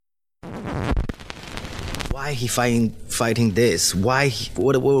Why he fighting this? What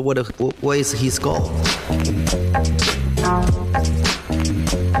is his goal? Do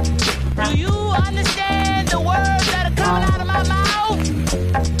you understand the words that are coming out of my mouth?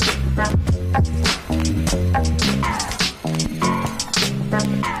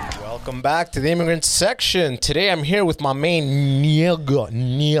 Welcome back to the immigrant section. Today I'm here with my main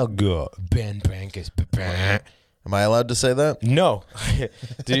nigga, Ben Bankas. Am I allowed to say that? No.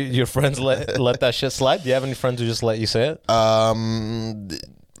 Do your friends let that shit slide? Do you have any friends who just let you say it?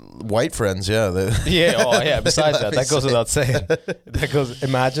 White friends, yeah. Yeah, oh yeah. Besides that goes without saying.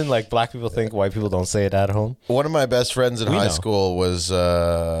 Imagine like black people think white people don't say it at home. One of my best friends in high school was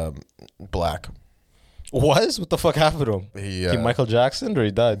black. Was? What the fuck happened to him? He Michael Jackson or he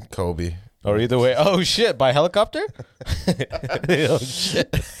died? Kobe. Or either way. Oh shit, by helicopter? Oh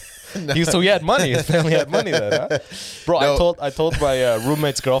shit. No. So he had money. His family had money then, huh? Bro, no. I told my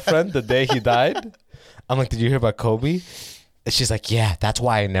roommate's girlfriend the day he died. I'm like, did you hear about Kobe? And she's like, yeah, that's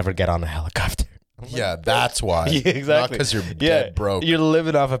why I never get on a helicopter. Yeah, that's why. Yeah, exactly. Not because you're dead broke. You're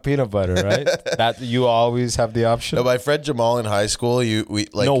living off of peanut butter, right? That you always have the option. No, my friend Jamal in high school,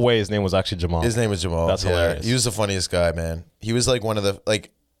 no way his name was actually Jamal. His name was Jamal. That's hilarious. He was the funniest guy, man. He was like one of the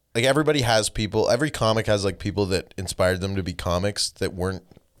like everybody has people. Every comic has like people that inspired them to be comics that weren't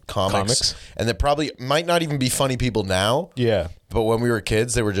comics, and that probably might not even be funny people now. Yeah. But when we were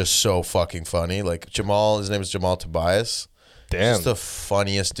kids, they were just so fucking funny. Like Jamal, his name is Jamal Tobias. Damn. Just the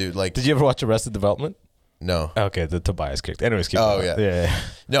funniest dude. Like, did you ever watch Arrested Development? No. Okay, the Tobias kicked. Anyways, keep going. Yeah.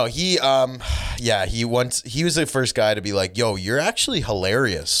 No, he was the first guy to be like, yo, you're actually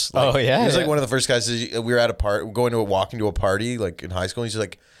hilarious. Like, he was like one of the first guys. We were at a party, walking to a party like in high school. And he's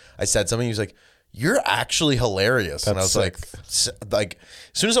like, I said something. He was like, you're actually hilarious. And I was like, as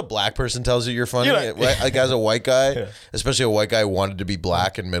soon as a black person tells you you're funny, like as a white guy, especially a white guy who wanted to be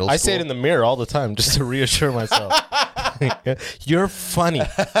black in middle school. I say it in the mirror all the time just to reassure myself. You're funny.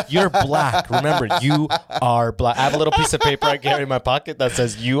 You're black. Remember, you are black. I have a little piece of paper I carry in my pocket that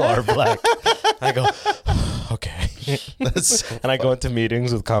says you are black. I go, okay. And I go into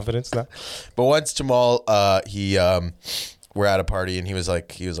meetings with confidence now. But once Jamal, we're at a party and he was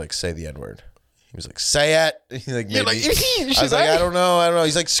like, say the N-word. He was like, say it. He's like, maybe. I was like, I don't know.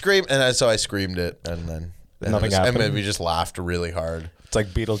 He's like, scream. And so I screamed it. And then nothing happened. And then we just laughed really hard. It's like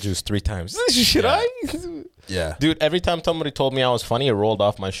Beetlejuice 3 times. Should I? Yeah. Dude, every time somebody told me I was funny, it rolled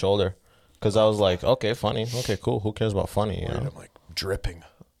off my shoulder. Because I was like, okay, funny. Okay, cool. Who cares about funny? You know? I'm like dripping.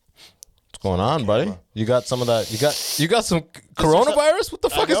 What's going on, buddy? You got some of that. You got some coronavirus? What the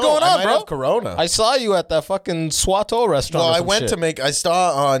fuck is going on, bro? Corona. I saw you at that fucking Swato restaurant. Well, I went to I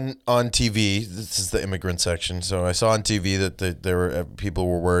saw on TV, this is the immigrant section, so I saw on TV that there were people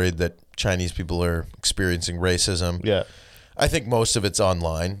were worried that Chinese people are experiencing racism. Yeah. I think most of it's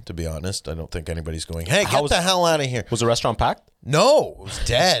online, to be honest. I don't think anybody's going, hey, get the hell out of here. Was the restaurant packed? No, it was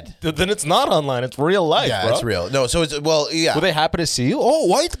dead. Then it's not online. It's real life, yeah, bro. It's real. No, so it's, well, yeah. Were they happy to see you? Oh,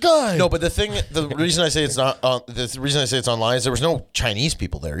 white guy. No, but the reason I say it's not, the reason I say it's online is there was no Chinese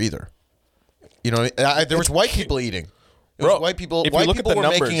people there either. You know, there was white people eating. Bro, white people were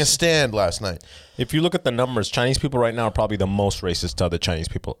making a stand last night. If you look at the numbers, Chinese people right now are probably the most racist to other Chinese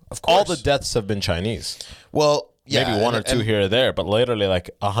people. Of course. All the deaths have been Chinese. Well, yeah, maybe one or two here or there, but literally like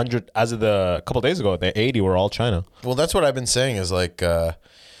 100, as of a couple of days ago, the 80 were all China. Well, that's what I've been saying is like,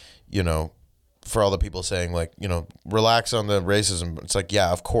 you know, for all the people saying like, you know, relax on the racism. It's like,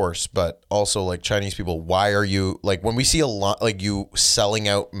 yeah, of course. But also like Chinese people, why are you like when we see a lot like you selling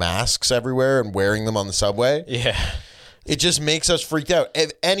out masks everywhere and wearing them on the subway? Yeah. It just makes us freaked out.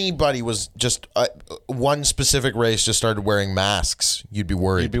 If anybody was just one specific race just started wearing masks, you'd be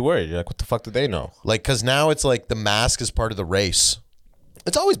worried. You'd be worried. You're like, what the fuck do they know? Like, because now it's like the mask is part of the race.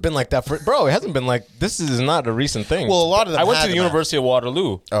 It's always been like that. Bro, it hasn't been like, this is not a recent thing. Well, a lot of them I went to the University of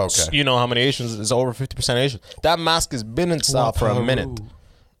Waterloo. Oh, okay. You know how many Asians? It's over 50% Asian. That mask has been in style for a minute.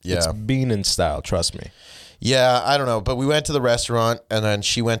 Yeah. It's been in style, trust me. Yeah, I don't know. But we went to the restaurant, and then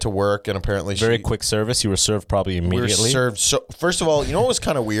she went to work, and apparently Very quick service. You were served probably immediately. We were served. So, first of all, you know what was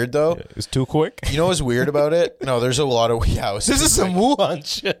kind of weird, though? It was too quick. You know what was weird about it? No, there's a lot of... Yeah, this is some Wuhan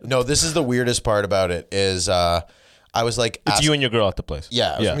shit. No, this is the weirdest part about it, is I was like... It's you and your girl at the place.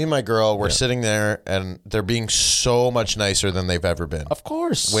 Yeah, it was me and my girl. We're sitting there, and they're being so much nicer than they've ever been. Of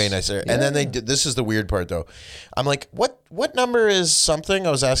course. Way nicer. Yeah. And then they did... This is the weird part, though. I'm like, what number is something?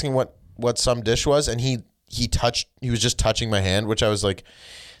 I was asking what some dish was, and he was just touching my hand, which I was like,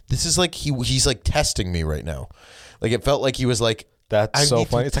 this is like he's like testing me right now. Like it felt like he was like, that's I so need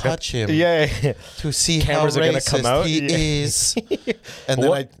funny. to touch him, yeah, to see cameras how are gonna racist come out. he is. And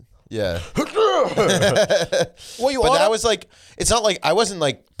then yeah. Well, but that was like, it's not like I wasn't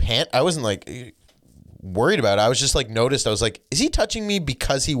like worried about it. I was just like noticed. I was like, is he touching me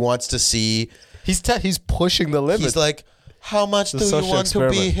because he wants to see? He's pushing the limit. He's like, how much do you want to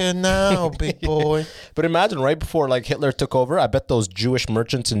be here now, big boy? But imagine right before like Hitler took over, I bet those Jewish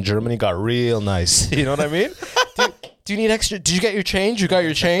merchants in Germany got real nice. You know what I mean? Do you need extra? Did you get your change? You got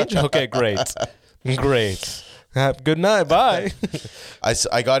your change? Okay, great. Good night. Bye.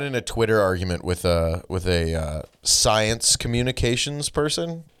 I got in a Twitter argument with a science communications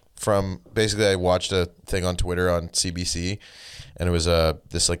person from basically I watched a thing on Twitter on CBC, and it was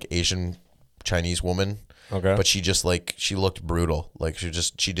this like Asian Chinese woman. Okay. But she looked brutal. Like she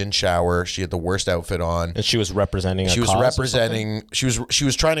didn't shower. She had the worst outfit on. And she was representing she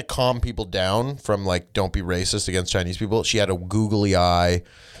was trying to calm people down from like, don't be racist against Chinese people. She had a googly eye.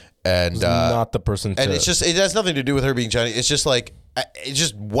 And not the person to... And it has nothing to do with her being Chinese. It's just like,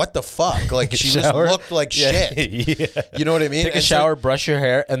 what the fuck? Like she just looked like shit. Yeah. You know what I mean? Take a shower, brush your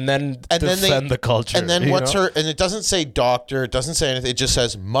hair, and then defend the culture. And then and it doesn't say doctor, it doesn't say anything, it just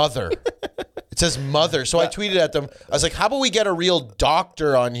says mother. It says mother. So I tweeted at them, I was like, how about we get a real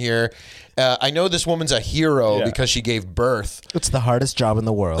doctor on here? I know this woman's a hero because she gave birth. It's the hardest job in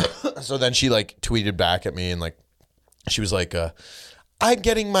the world. So then she like tweeted back at me and like, she was like, I'm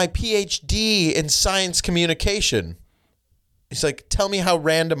getting my PhD in science communication. He's like, tell me how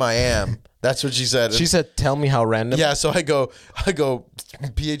random I am. That's what she said. She said, tell me how random. Yeah, so I go,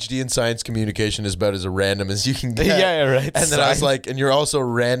 PhD in science communication is about as random as you can get. Yeah, right. And then I was like, and you're also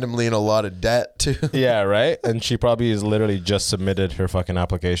randomly in a lot of debt too. Yeah, right. And she probably has literally just submitted her fucking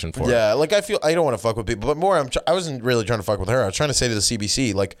application for it. Yeah, like I don't want to fuck with people, but more, I wasn't really trying to fuck with her. I was trying to say to the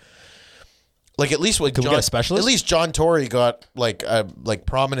CBC, like at least with Did we get a specialist? At least John Tory got like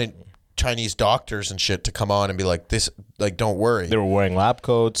prominent Chinese doctors and shit to come on and be like, this, like, don't worry. They were wearing lab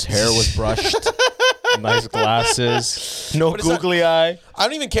coats, hair was brushed, nice glasses, no googly eye. I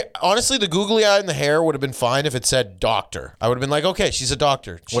don't even care. Honestly, the googly eye and the hair would have been fine if it said doctor. I would have been like, okay, she's a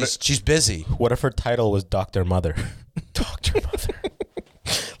doctor. She's busy. What if her title was Dr. Mother? Dr. Mother.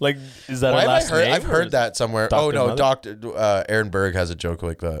 Like, is that her last name? I've heard that somewhere. Dr. Oh, no, Mother? Dr. Aaron Berg has a joke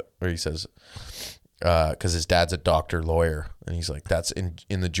like that where he says, because his dad's a doctor lawyer, and he's like, that's in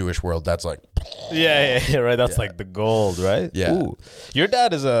the Jewish world, that's like, yeah, right. That's like the gold, right? Yeah. Ooh. Your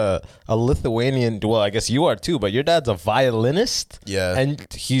dad is a Lithuanian. Well, I guess you are too, but your dad's a violinist. Yeah, and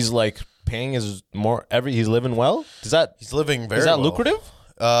he's like paying he's living well. He's living very. Is that well. Lucrative?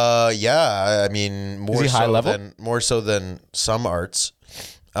 Yeah. I mean, more high level? more so than some arts,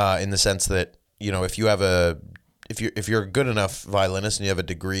 in the sense that, you know, if you're a good enough violinist and you have a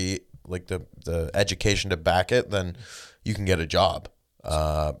degree, like the education to back it, then you can get a job.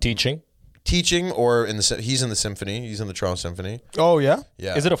 Teaching, or he's in the symphony. He's in the Toronto Symphony. Oh yeah,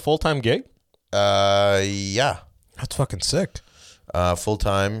 yeah. Is it a full-time gig? Yeah. That's fucking sick. Full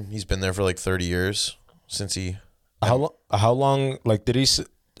time. He's been there for like 30 years since he. How long? Like, did he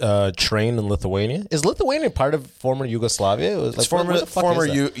train in Lithuania? Is Lithuania part of former Yugoslavia? It was like, it's former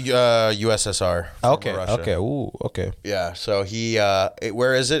USSR. Okay. Russia. Okay. Ooh. Okay. Yeah. So he.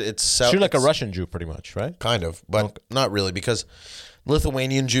 Where is it? It's south. So you're like a Russian Jew, pretty much, right? Kind of, but not really, because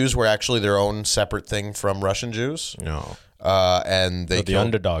Lithuanian Jews were actually their own separate thing from Russian Jews. No. And they the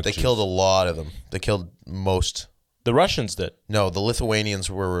underdog. They killed a lot of them. They killed most. The Russians did. No, the Lithuanians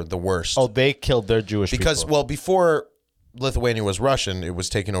were the worst. Oh, they killed their Jewish because people. Well, before Lithuania was Russian, it was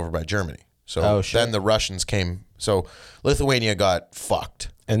taken over by Germany. So then the Russians came. So Lithuania got fucked,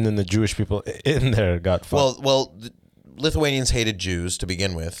 and then the Jewish people in there got fucked. Well, the Lithuanians hated Jews to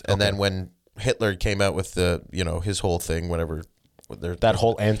begin with, and then when Hitler came out with his whole thing, whatever. That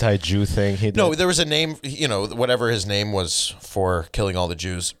whole anti-Jew thing he did. No, there was a name, whatever his name was for killing all the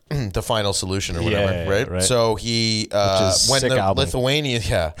Jews, the final solution or whatever, right? So he, when the album.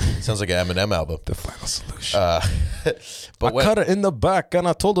 Lithuania, sounds like an Eminem album. The final solution. But I cut it in the back and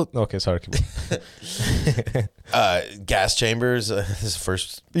I told it. Okay, sorry. Gas Chambers, his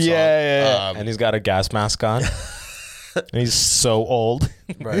first song. Yeah. And he's got a gas mask on. And he's so old.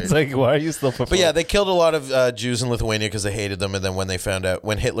 Right. It's like, why are you still performing? But yeah, they killed a lot of Jews in Lithuania because they hated them. And then when they found out,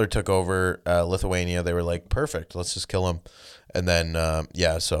 when Hitler took over Lithuania, they were like, perfect, let's just kill him. And then,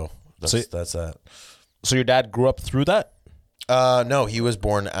 so that's that. So your dad grew up through that? No, he was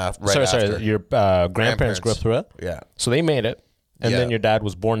born after. Sorry, your grandparents grew up through it? Yeah. So they made it. And then your dad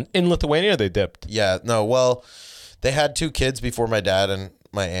was born in Lithuania, or they dipped? Yeah, no, well, they had 2 kids before my dad and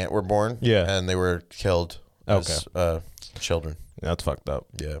my aunt were born. Yeah. And they were killed. As children. That's fucked up.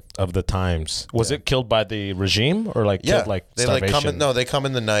 Yeah. Of the times. Was it killed by the regime or killed they starvation? They come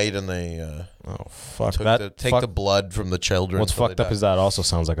in the night and they fuck take the blood from the children. What's fucked up is that also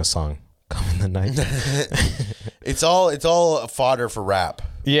sounds like a song. Come in the night. It's all fodder for rap.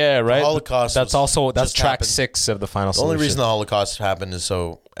 Yeah, right. The Holocaust. That's track happened. 6 of the final. The only reason the Holocaust happened is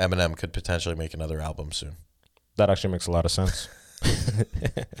so Eminem could potentially make another album soon. That actually makes a lot of sense.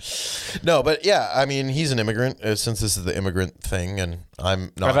 No, but yeah, I mean, he's an immigrant. Since this is the immigrant thing, and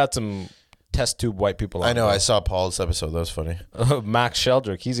I'm not. I've had some test tube white people. I know. I saw Paul's episode. That was funny. Max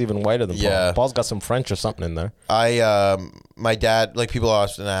Sheldrick. He's even whiter than Paul. Yeah. Paul's got some French or something in there. My dad, like people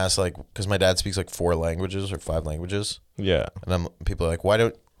often ask, like, because my dad speaks like 4 languages or 5 languages. Yeah. And people are like, why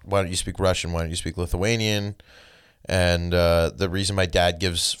don't you speak Russian? Why don't you speak Lithuanian? And the reason my dad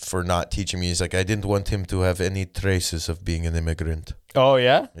gives for not teaching me is like, I didn't want him to have any traces of being an immigrant. Oh,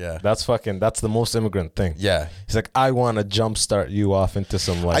 yeah? Yeah. That's the most immigrant thing. Yeah. He's like, I want to jumpstart you off into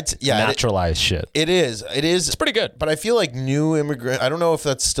some naturalized shit. It is. It's pretty good. But I feel like new immigrant, I don't know if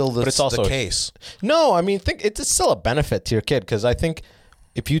that's still the case. No, I mean, it's still a benefit to your kid because I think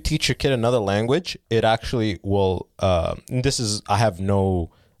if you teach your kid another language, it actually will, I have no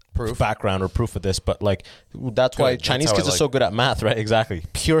background or proof of this, but like that's why Chinese kids are so good at math, right? Exactly.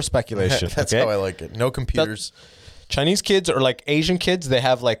 Pure speculation. That's how I like it. No computers. Chinese kids or like Asian kids, they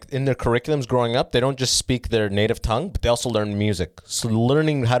have like in their curriculums growing up, they don't just speak their native tongue, but they also learn music. So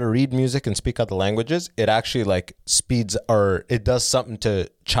learning how to read music and speak other languages, it actually like speeds or it does something to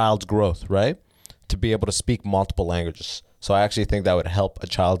child's growth, right? To be able to speak multiple languages. So I actually think that would help a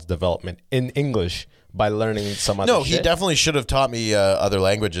child's development in English by learning some other shit. No, he definitely should have taught me other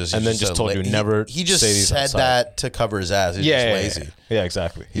languages. And then just told you never. He just say these said outside. That to cover his ass. He's just lazy. Yeah,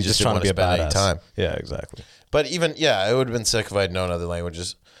 exactly. He's just didn't trying to be a spend any badass. time. Yeah, exactly. But even it would have been sick if I'd known other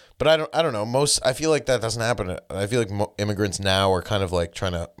languages. But I don't know. I feel like that doesn't happen. I feel like immigrants now are kind of like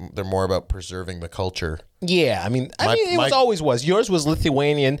they're more about preserving the culture. Yeah, I mean, it always was. Yours was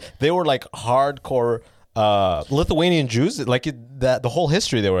Lithuanian. They were like hardcore Lithuanian Jews. Like the whole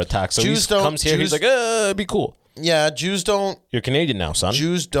history they were attacked. So Jews comes here. He's like, it'd be cool. Yeah, Jews don't. You're Canadian now, son.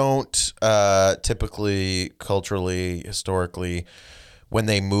 Jews don't typically, culturally, historically, when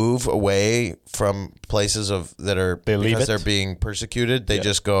they move away from places because they're being persecuted, they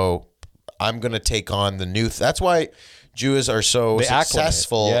just go, I'm going to take on the new. That's why Jews are so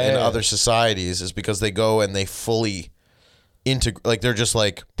successful in other societies, is because they go and they fully integrate. Like they're just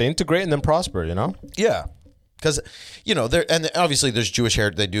like they integrate and then prosper. You know? Yeah. Because, and obviously there's Jewish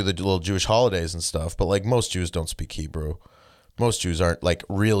heritage. They do the little Jewish holidays and stuff, but like most Jews don't speak Hebrew. Most Jews aren't like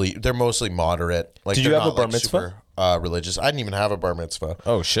really. They're mostly moderate. Like, did you have a bar mitzvah? Super, religious. I didn't even have a bar mitzvah.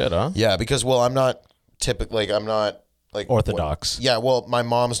 Oh shit, huh? Yeah, because I'm not I'm not like Orthodox. My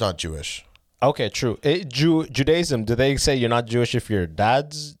mom's not Jewish. Okay, true. Judaism, do they say you're not Jewish if your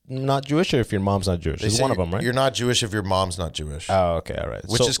dad's not Jewish or if your mom's not Jewish? It's one of them, right? You're not Jewish if your mom's not Jewish. Oh, okay, all right.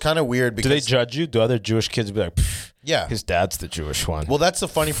 Which is kind of weird because... Do they judge you? Do other Jewish kids be like, yeah, his dad's the Jewish one? Well, that's the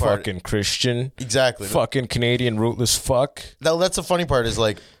funny part. Fucking Christian. Exactly. Fucking Canadian rootless fuck. That's the funny part is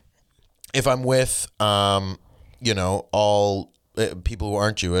like, if I'm with, all people who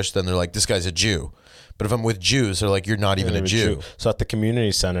aren't Jewish, then they're like, this guy's a Jew. But if I'm with Jews, they're like, you're not even a Jew. So at the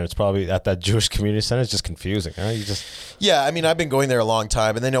community center, it's probably at that Jewish community center, it's just confusing. Huh? Yeah, I mean, I've been going there a long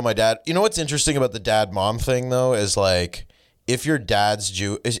time, and they know my dad. You know what's interesting about the dad-mom thing, though, is like, if your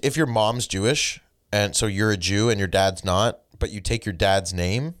mom's Jewish, and so you're a Jew and your dad's not, but you take your dad's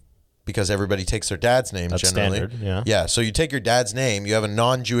name, because everybody takes their dad's name generally. Standard, yeah. Yeah, so you take your dad's name, you have a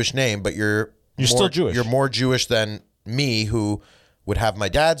non-Jewish name, but you're still Jewish. You're more Jewish than me, who would have my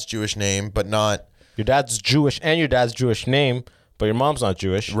dad's Jewish name, but not... Your dad's Jewish and your dad's Jewish name, but your mom's not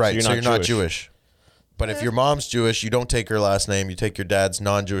Jewish. Right, so you're not Jewish. But if your mom's Jewish, you don't take her last name, you take your dad's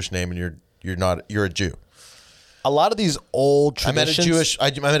non-Jewish name, and you're a Jew. A lot of these old traditions...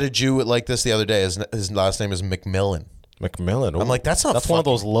 I met a Jew like this the other day. His last name is McMillan. McMillan. I'm like, that's one of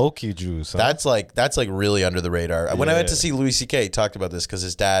those low-key Jews. Huh? That's like really under the radar. Yeah. When I went to see Louis C.K., he talked about this because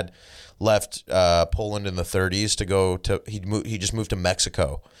his dad left Poland in the 30s to go to he just moved to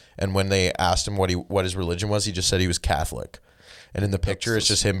Mexico, and when they asked him what his religion was, he just said he was Catholic. And in the picture, it's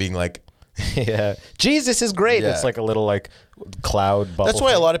just him being like, yeah, Jesus is great. Yeah. It's like a little like cloud bubble. That's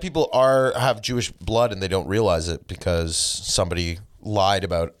why a lot of people have Jewish blood and they don't realize it because somebody lied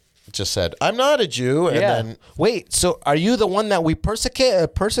about. Just said, I'm not a Jew. And then wait, so are you the one that we persecute? I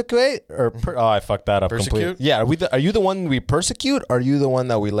fucked that up completely. Yeah, are you the one we persecute? Or are you the one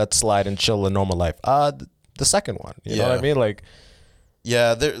that we let slide and chill a normal life? The second one. You know what I mean? Like,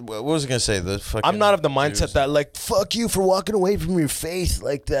 yeah. What was I gonna say? I'm not of the mindset that like fuck you for walking away from your faith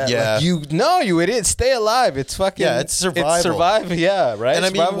like that. Yeah, like, you idiot. Stay alive. It's fucking it's survival. It's survive. Yeah, right. And I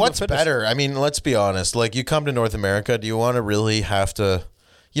mean, what's better? I mean, let's be honest. Like, you come to North America, do you want to really have to?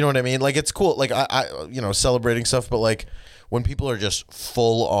 You know what I mean? Like, it's cool. Like, I celebrating stuff, but like when people are just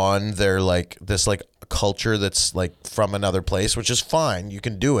full on, they're like this like culture that's like from another place, which is fine. You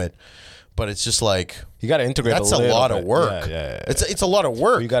can do it. But it's just like you got to integrate. That's a lot of work. Yeah. It's a lot of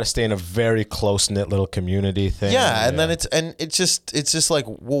work. You got to stay in a very close knit little community thing. Yeah, and then it's just like,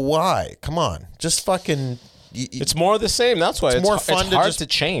 well, why? Come on, just fucking. It's more of the same. That's why it's more fun. It's hard to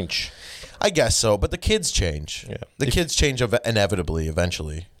change. I guess so, but the kids change. Yeah. The kids change inevitably,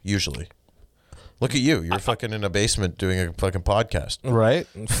 eventually, usually. Look at you. You're fucking in a basement doing a fucking podcast. Right?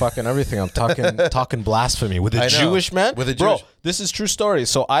 And fucking everything. I'm talking blasphemy with a Jewish man. With a Jewish. Bro, this is true story.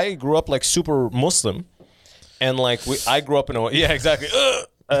 So I grew up like super Muslim. And like I grew up in a... Yeah, exactly.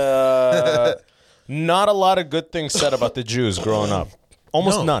 Not a lot of good things said about the Jews growing up.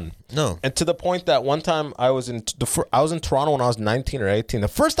 Almost none. No. And to the point that one time I was in Toronto when I was 19 or 18. The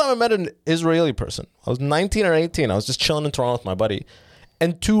first time I met an Israeli person. I was 19 or 18. I was just chilling in Toronto with my buddy.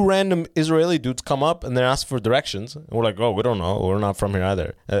 And two random Israeli dudes come up and they're asking for directions. And we're like, oh, we don't know. We're not from here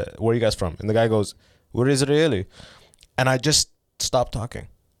either. Where are you guys from? And the guy goes, we're Israeli. And I just stopped talking.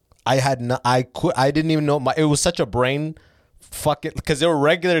 I didn't even know. It was such a brain fucking, because they were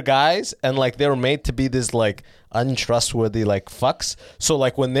regular guys and like they were made to be this like untrustworthy like fucks. So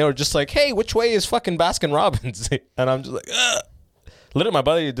like when they were just like, hey, which way is fucking Baskin Robbins? And I'm just like, ugh. Literally my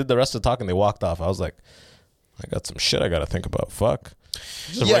buddy did the rest of the talking. They walked off. I was like, I got some shit I got to think about. Fuck.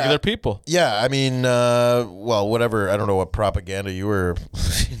 Just regular people. Yeah, I mean, well, whatever. I don't know what propaganda you were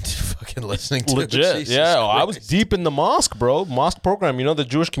fucking listening to. Legit. Jesus yeah, Christ. I was deep in the mosque, bro. Mosque program. You know the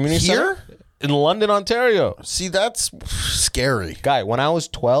Jewish community Here? center? In London, Ontario. See, that's scary. Guy, when I was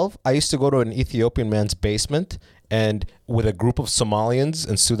 12, I used to go to an Ethiopian man's basement and with a group of Somalians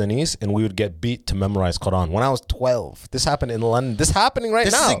and Sudanese, and we would get beat to memorize Quran. When I was 12. This happened in London. This is happening right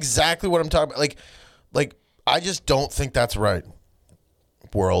now. This is exactly what I'm talking about. Like, I just don't think that's right.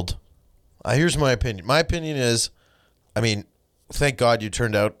 World. Here's my opinion. My opinion is, I mean, thank God you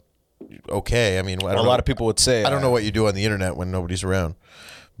turned out okay. I mean, a lot of people would say, I don't know what you do on the internet when nobody's around,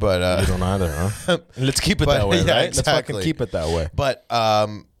 but you don't either, huh? Let's keep it that way, yeah, right? Exactly. Let's fucking keep it that way. But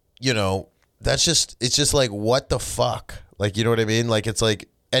you know, it's just like, what the fuck? Like, you know what I mean? Like, it's like,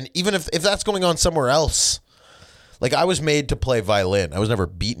 and even if that's going on somewhere else. Like, I was made to play violin. I was never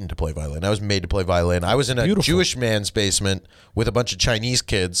beaten to play violin. I was made to play violin. I was in a Jewish man's basement with a bunch of Chinese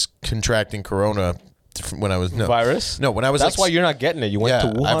kids contracting corona when I was virus. No, when I was. That's why you're not getting it. You went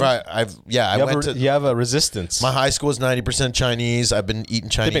to Wuhan. You have a resistance. My high school is 90% Chinese. I've been eating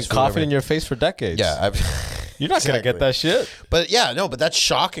Chinese. They've been coughing in your face for decades. Yeah, you're not gonna get that shit. But yeah, no. But that's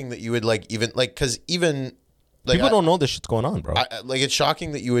shocking that you would because even people don't know this shit's going on, bro. It's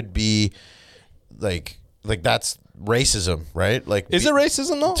shocking that you would be like that's racism, right? Like, is it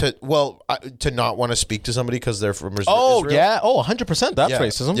racism though? To not want to speak to somebody because they're from Israel. Oh yeah, 100%. That's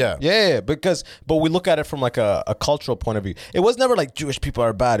racism. Yeah. But we look at it from like a cultural point of view. It was never like Jewish people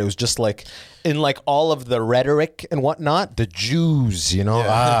are bad. It was just like in like all of the rhetoric and whatnot, the Jews, you know.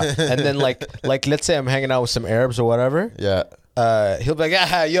 And then like let's say I'm hanging out with some Arabs or whatever. Yeah. He'll be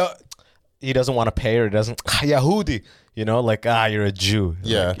like, yo, he doesn't want to pay or he doesn't. Yahudi, you know, like you're a Jew.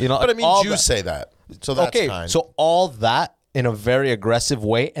 Yeah. Like, you know, but I mean, Jews that. say that. So that's kind. So all that in a very aggressive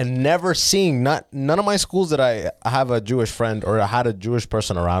way, and never seeing none of my schools that I have a Jewish friend or I had a Jewish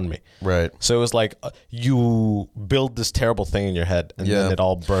person around me. Right. So it was like you build this terrible thing in your head, and then it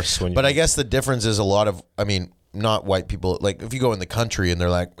all bursts when you. But I guess the difference is a lot of. I mean, not white people. Like if you go in the country and they're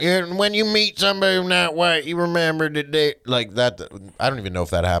like, when you meet somebody who's not white, you remember the day like that. I don't even know if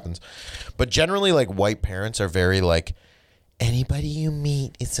that happens, but generally, like white parents are very like. Anybody you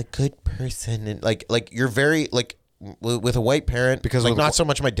meet is a good person, and like you're very like with a white parent because like not so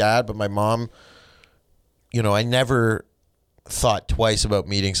much my dad but my mom. You know, I never thought twice about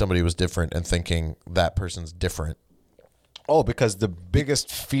meeting somebody who was different and thinking that person's different. Oh, because the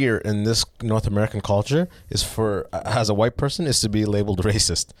biggest fear in this North American culture is for as a white person is to be labeled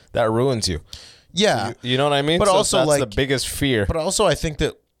racist. That ruins you. Yeah, you know what I mean. But so also that's like the biggest fear. But also, I think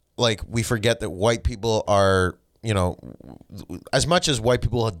that like we forget that white people are. You know, as much as white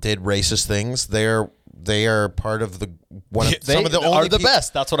people did racist things, they are part of the some of the only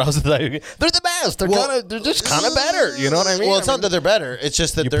best. That's what I was like. They're the best. They're just kind of better. You know what I mean? Well, it's not that they're better. It's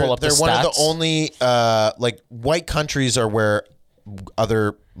just that they're one of the only like white countries are where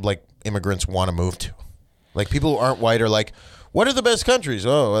other like immigrants want to move to. Like people who aren't white are like, what are the best countries?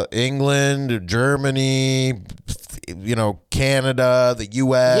 Oh, England, Germany, you know, Canada, the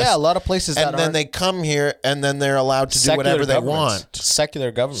U.S. Yeah, a lot of places. And then they come here, and then they're allowed to do whatever they want.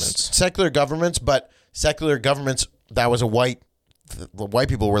 Secular governments. But secular governments. That was a white. The white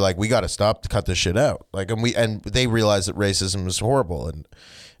people were like, we got to cut this shit out. Like, and they realized that racism is horrible,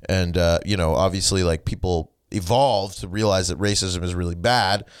 and you know, obviously, like people evolve to realize that racism is really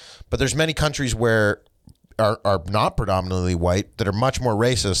bad. But there's many countries where are not predominantly white that are much more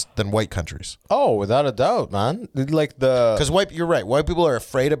racist than white countries. Oh, without a doubt, man. Like because you're right. White people are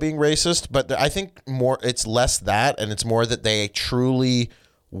afraid of being racist, but I think it's less that, and it's more that they truly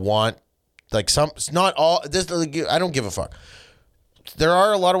want it's not all. I don't give a fuck. There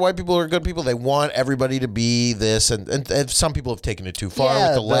are a lot of white people who are good people. They want everybody to be this, and some people have taken it too far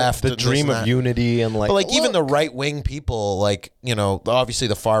with the left. The dream of unity and but even the right wing people, obviously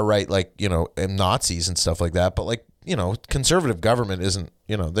the far right, and Nazis and stuff like that. But conservative government isn't.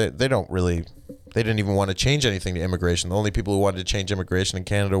 They don't really. They didn't even want to change anything to immigration. The only people who wanted to change immigration in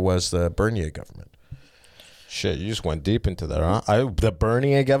Canada was the Bernier government. Shit, you just went deep into that, huh? The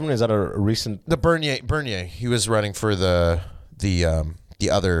Bernier government, is that a recent? The Bernier, he was running for the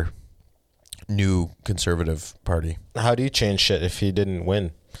other new conservative party. How do you change shit if he didn't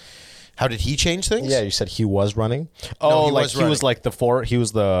win? How did he change things? Yeah, you said he was running. No, he was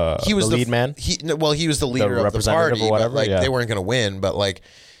the lead man. He was the leader of the party, or whatever. But they weren't going to win. But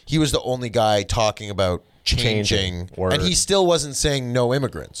he was the only guy talking about changing. And he still wasn't saying no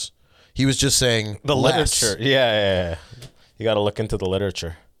immigrants. He was just saying the less. literature. Yeah. You got to look into the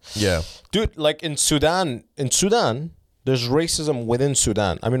literature. Yeah, dude. Like in Sudan. There's racism within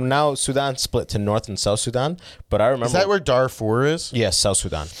Sudan. I mean, now Sudan split to North and South Sudan, but I remember... Is that where Darfur is? Yes, South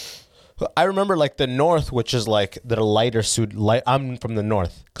Sudan. I remember the North, which is the lighter Sudan. I'm from the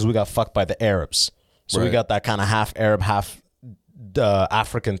North because we got fucked by the Arabs. So we got that kind of half Arab, half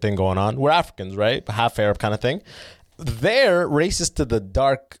African thing going on. We're Africans, right? Half Arab kind of thing. They're racist to the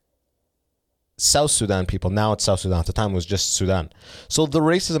dark South Sudan people. Now it's South Sudan. At the time it was just Sudan. So the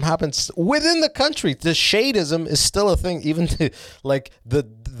racism happens within the country. The shadeism is still a thing. Even to,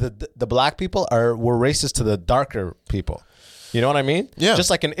 the black people were racist to the darker people. You know what I mean? Yeah.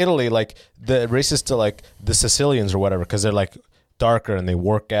 Just like in Italy, the racist to the Sicilians or whatever, because they're darker and they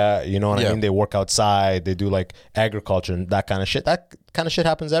work I mean? They work outside. They do agriculture and that kind of shit. That kind of shit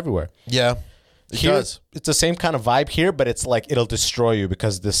happens everywhere. Yeah. It's the same kind of vibe here, but it's it'll destroy you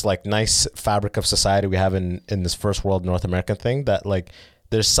because this nice fabric of society we have in this first world North American thing that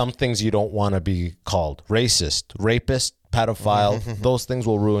there's some things you don't want to be called. Racist, rapist, pedophile, those things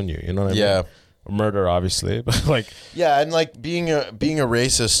will ruin you. You know what I mean? Murder, obviously, but yeah, and being a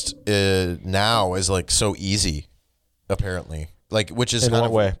racist now is so easy, apparently. Which is in kind what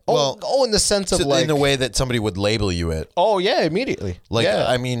of way? Well, in the sense of in the way that somebody would label you it. Oh yeah, immediately.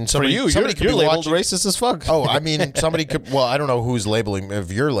 I mean, somebody you're could be labeled watching, racist as fuck. Oh, I mean, somebody could. Well, I don't know who's labeling.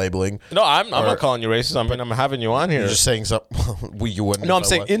 If you're labeling, no, I'm not calling you racist. I'm having you on here. You're just saying something. You wouldn't. No, I'm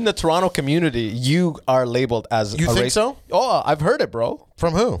saying in the Toronto community, you are labeled as. You think so? Oh, I've heard it, bro.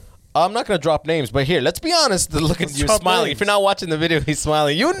 From who? I'm not going to drop names, but here, let's be honest. Look at you smiling. Names. If you're not watching the video, he's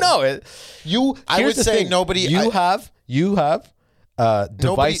smiling. You know it. I would say nobody. You have.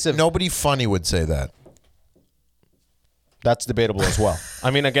 Divisive. Nobody funny would say that. That's debatable as well.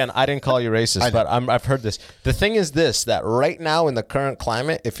 I mean, again, I didn't call you racist, but I've heard this. The thing is that right now in the current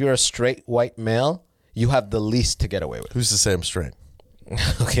climate, if you're a straight white male, you have the least to get away with. Who's to say I'm straight?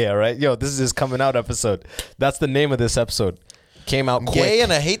 Okay, all right. Yo, this is his coming out episode. That's the name of this episode. Came out quick. Gay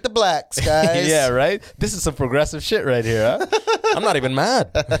and I hate the blacks, guys. Yeah, right? This is some progressive shit right here, huh? I'm not even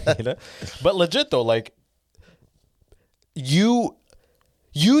mad. But legit, though, you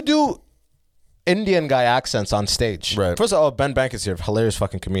do Indian guy accents on stage. Right. First of all, Ben Bankas here, hilarious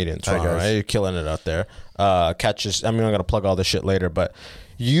fucking comedian. Toronto, right? You're killing it out there. I'm going to plug all this shit later, but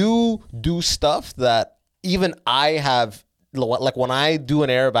you do stuff that even I have, when I do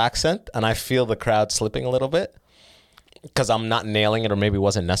an Arab accent and I feel the crowd slipping a little bit, because I'm not nailing it or maybe it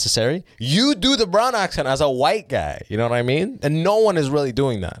wasn't necessary. You do the brown accent as a white guy. You know what I mean? And no one is really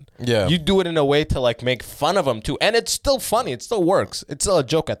doing that. Yeah. You do it in a way to make fun of them too. And it's still funny. It still works. It's still a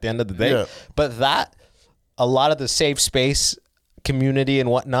joke at the end of the day. Yeah. But a lot of the safe space community and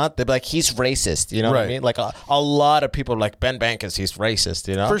whatnot, they're like, he's racist. You know what I mean? A lot of people are like, Ben Bankas, he's racist,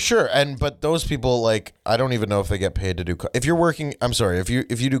 you know? For sure. But those people, I don't even know if they get paid to do, if you're working, I'm sorry, if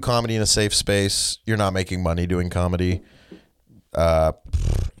you do comedy in a safe space, you're not making money doing comedy. But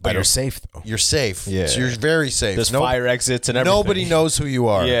you're safe though. You're safe. Yeah. So you're very safe. There's fire exits and everything. Nobody knows who you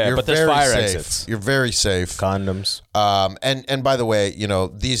are. Yeah, you're but there's fire exits. You're very safe. Condoms. And by the way,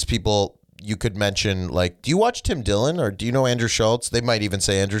 these people, you could mention, do you watch Tim Dillon or do you know Andrew Schultz? They might even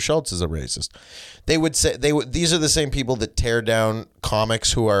say Andrew Schultz is a racist. They would say these are the same people that tear down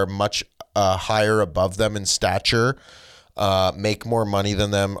comics who are much higher above them in stature, make more money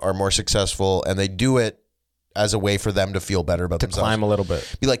than them, are more successful, and they do it as a way for them to feel better about themselves. Climb a little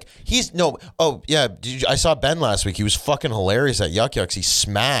bit. Be like, I saw Ben last week. He was fucking hilarious at Yuck Yucks. He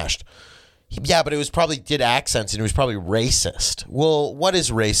smashed. Yeah, but it was probably did accents and it was probably racist. Well, what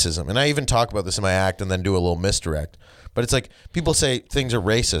is racism? And I even talk about this in my act and then do a little misdirect. But it's like people say things are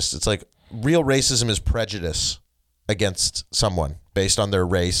racist. It's like real racism is prejudice against someone based on their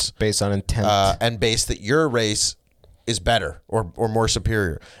race, based on intent, and based that your race is better or more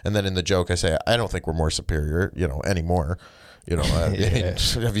superior. And then in the joke, I say, I don't think we're more superior, anymore.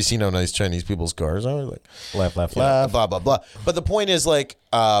 Have you seen how nice Chinese people's cars are? Like, laugh, blah blah blah. But the point is, like,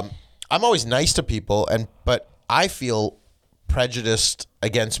 I'm always nice to people, but I feel prejudiced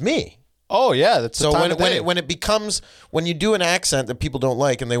against me. Oh yeah, that's so when it becomes when you do an accent that people don't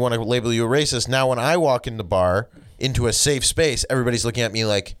like and they want to label you a racist. Now when I walk in the bar into a safe space, everybody's looking at me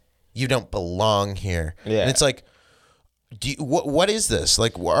like you don't belong here. Yeah, and it's like. What is this?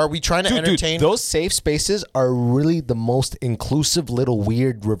 Like, are we trying to entertain? Dude, those safe spaces are really the most inclusive little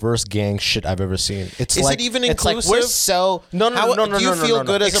weird reverse gang shit I've ever seen. Is it even inclusive? It's like we're so no. Do you feel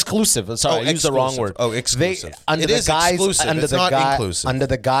good as exclusive? Sorry, I used the wrong word. Oh, exclusive. It is exclusive. It's not inclusive. Under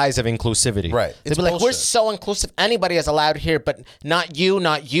the guise of inclusivity, right? They'd be like, we're so inclusive. Anybody is allowed here, but not you,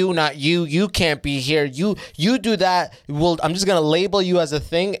 not you, not you. You can't be here. You do that. Well, I'm just gonna label you as a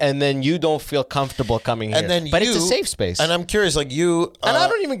thing, and then you don't feel comfortable coming here. But it's a safe space. And I'm curious, like you, and I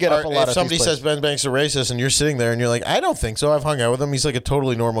don't even get up a lot. If somebody says Ben Banks are racist, and you're sitting there, and you're like, I don't think so. I've hung out with him. He's like a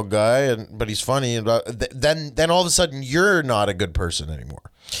totally normal guy, but he's funny. And then all of a sudden, you're not a good person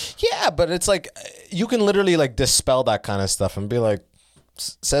anymore. Yeah, but it's like you can literally like dispel that kind of stuff and be like,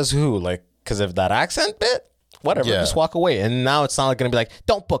 says who? Like, because of that accent bit. Whatever, just walk away. And now it's not going to be like,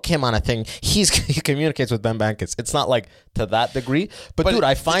 don't book him on a thing. He communicates with Ben Bankas. It's not like to that degree. But dude,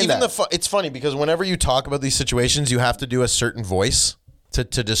 I find that it's funny because whenever you talk about these situations, you have to do a certain voice to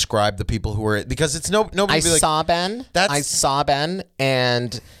describe the people who are because it's nobody. I saw Ben,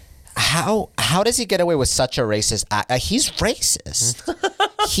 and how does he get away with such a racist act? He's racist.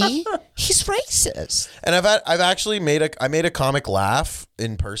 He's racist. And I've actually made a comic laugh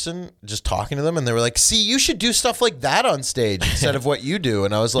in person just talking to them, and they were like, "See, you should do stuff like that on stage instead of what you do."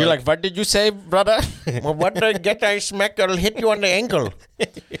 And I was like, "You're like, what did you say, brother?" Well, what I get, I smack. I'll hit you on the ankle.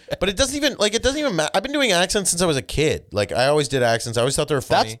 But it doesn't even matter. I've been doing accents since I was a kid. Like I always did accents. I always thought they were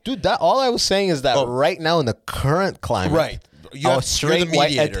funny. All I was saying is that right now in the current climate, right. You're the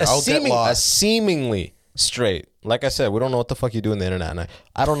mediator. A seemingly straight. Like I said, we don't know what the fuck you do on the internet, and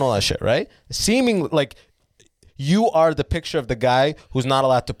I don't know that shit, right? Seeming like you are the picture of the guy who's not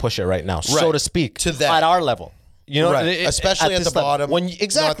allowed to push it right now, so to speak, to that at our level. You know, especially at the bottom.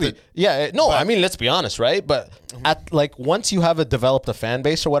 Exactly. I mean, let's be honest, right? But at like once you have developed a fan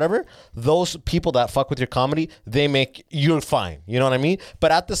base or whatever, those people that fuck with your comedy, you're fine. You know what I mean?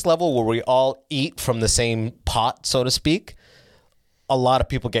 But at this level where we all eat from the same pot, so to speak, a lot of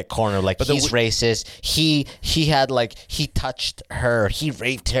people get cornered. Like, he's racist. He had like he touched her. He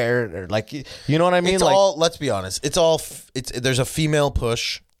raped her. Or like, you know what I mean? It's like, all. Let's be honest. There's a female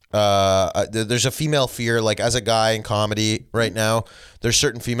push. There's a female fear. Like as a guy in comedy right now, there's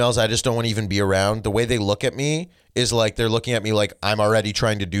certain females I just don't want to even be around. The way they look at me is like they're looking at me like I'm already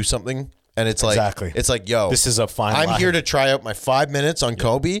trying to do something. And it's like, it's like, yo, this is a fine I'm line. here to try out my 5 minutes on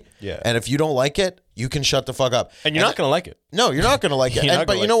Kobe. Yeah. And if you don't like it, you can shut the fuck up. And you're not going to like it. No, you're not going to like it.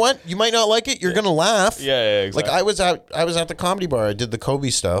 But you know what? You might not like it. You're going to laugh. Yeah, exactly. Like I was at the comedy bar. I did the Kobe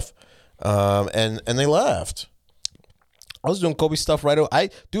stuff. And they laughed. I was doing Kobe stuff right away. I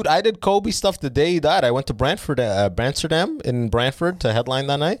did Kobe stuff the day he died. I went to Amsterdam in Brantford to headline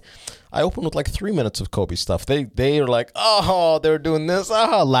that night. I opened with like 3 minutes of Kobe stuff. They were like, oh, they were doing this,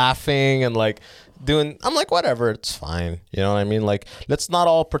 laughing and like doing. I'm like, whatever, it's fine. You know what I mean? Like, let's not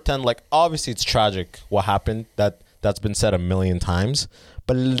all pretend like obviously it's tragic what happened. That's been said a million times.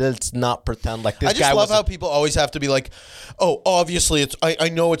 But let's not pretend like this guy. I just love how people always have to be like, oh, obviously it's. I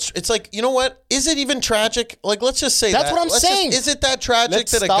know it's like, you know what? Is it even tragic? Like, let's just say that's what I'm saying. Is it that tragic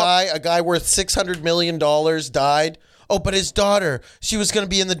that a guy worth $600 million died? Oh, but his daughter, she was going to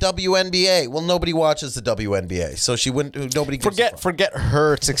be in the WNBA. Well, nobody watches the WNBA, so she wouldn't. Nobody forget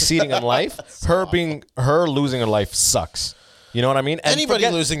her succeeding in life. Her losing her life sucks. You know what I mean? And anybody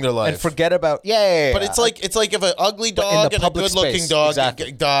losing their life. And forget about But it's like if an ugly dog and a good-looking dog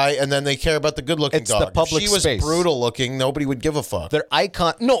die, and then they care about the good-looking dog. The public if she was brutal-looking, nobody would give a fuck. Their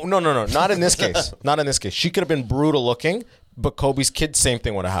icon. No. Not in this case. Not in this case. She could have been brutal-looking, but Kobe's kid, same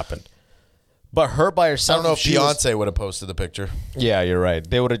thing would have happened. But her by herself. I don't know if Beyonce would have posted the picture. Yeah, you're right.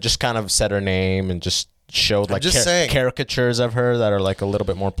 They would have just kind of said her name and just showed like caricatures of her that are like a little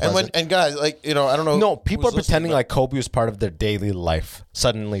bit more pleasant. And guys, like, you know, I don't know. No, people are pretending like Kobe was part of their daily life.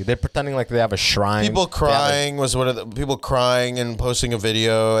 Suddenly, they're pretending like they have a shrine. People crying was one of the people crying and posting a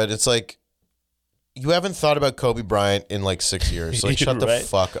video, and it's like, You haven't thought about Kobe Bryant in like 6 years. Like, shut the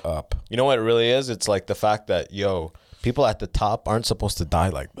fuck up. You know what it really is? It's like the fact that, people at the top aren't supposed to die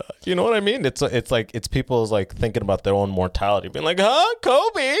like that. You know what I mean? It's like it's people's like thinking about their own mortality, being like, huh,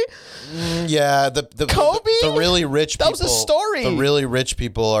 Kobe? Yeah, the Kobe? The really rich people. That was a story. The really rich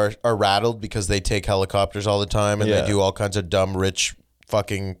people are rattled because they take helicopters all the time and they do all kinds of dumb, rich,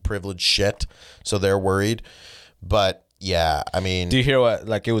 fucking privileged shit. So they're worried. But yeah, I mean, do you hear what?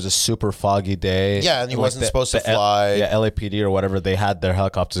 Like, it was a super foggy day. Yeah, and he wasn't supposed to fly. LAPD or whatever. They had their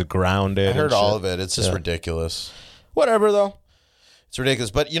helicopters grounded. I heard all of it. It's just ridiculous. Whatever though, it's ridiculous.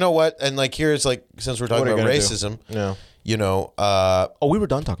 But you know what? And like, here's like, since we're talking about racism, you know. We were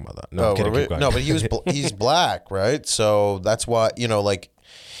done talking about that. No, no, but he's black, right? So that's why, you know, like,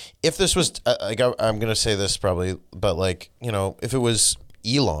 if this was like, I'm gonna say this probably, but like, you know, if it was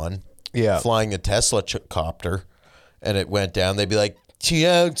Elon, flying a Tesla copter. And it went down, they'd be like,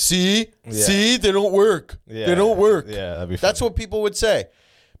 yeah, see, they don't work. Yeah. They don't work. Yeah, that'd be funny. That's what people would say.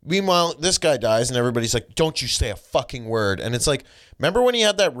 Meanwhile, this guy dies, and everybody's like, don't you say a fucking word. And it's like, remember when he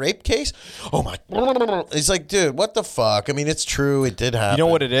had that rape case? Oh, my. He's like, dude, what the fuck? I mean, it's true. It did happen. You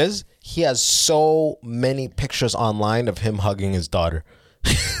know what it is? He has so many pictures online of him hugging his daughter.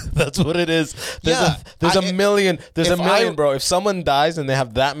 That's what it is. There's a million, bro. If someone dies and they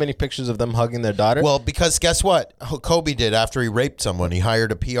have that many pictures of them hugging their daughter. Well, because guess what? Kobe did after he raped someone. He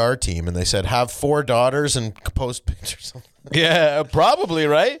hired a PR team and they said, have 4 daughters and post pictures. Yeah, probably,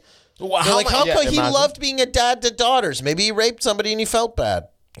 right? How come he loved being a dad to daughters? Maybe he raped somebody and he felt bad.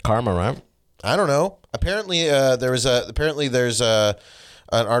 Karma, right? I don't know. Apparently, there's an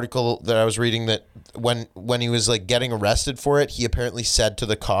article that I was reading that when he was like getting arrested for it, he apparently said to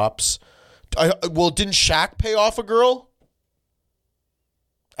the cops, didn't Shaq pay off a girl?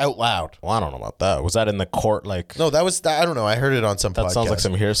 Out loud. Well, I don't know about that. Was that in the court? Like, no, I don't know. I heard it on some podcast. That sounds like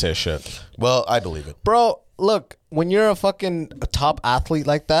some hearsay shit. Well, I believe it. Bro, look, when you're a fucking top athlete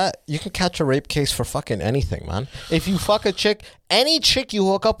like that, you can catch a rape case for fucking anything, man. If you fuck a chick, any chick you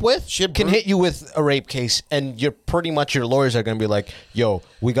hook up with can hit you with a rape case, and you're pretty much, your lawyers are gonna be like, "Yo,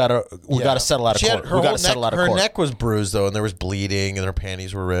 we gotta settle out of court. We gotta settle out of court." Her neck was bruised though, and there was bleeding, and her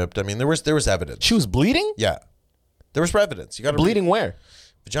panties were ripped. I mean, there was evidence. She was bleeding. Yeah, there was evidence. You got bleeding where?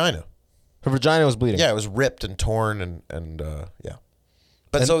 Vagina. Her vagina was bleeding. Yeah, it was ripped and torn, and yeah.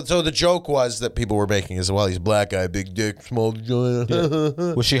 But so the joke was that people were making is, well, he's a black guy, big dick, small vagina.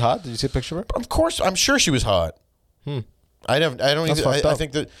 Yeah. Was she hot? Did you see a picture of her? Of course, I'm sure she was hot. I don't even. I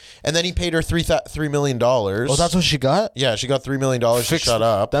think that, and then he paid her $3 million. Oh, that's what she got? Yeah, she got $3 million to shut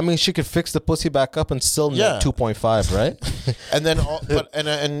up. That means she could fix the pussy back up and still net 2.5, right? And then,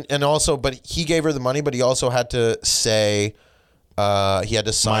 but he gave her the money, but he also had to say. He had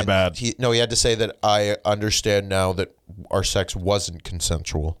to sign. My bad. He had to say that I understand now that our sex wasn't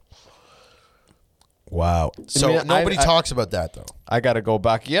consensual. Wow. So nobody talks about that though. I got to go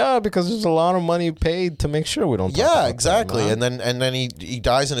back. Yeah, because there's a lot of money paid to make sure we don't. Talk about exactly. That, and then he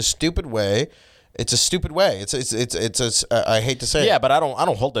dies in a stupid way. It's a stupid way. I hate to say. Yeah, but I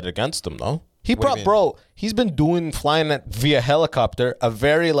don't hold it against him though. He's been flying via helicopter, a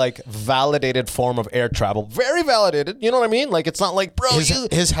very like validated form of air travel. Very validated. You know what I mean? Like, it's not like, bro,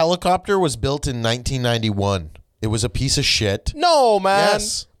 his helicopter was built in 1991. It was a piece of shit. No, man.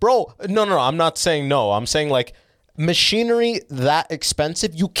 Yes. Bro, no. I'm not saying no. I'm saying like machinery that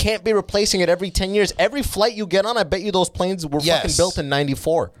expensive, you can't be replacing it every 10 years. Every flight you get on, I bet you those planes were fucking built in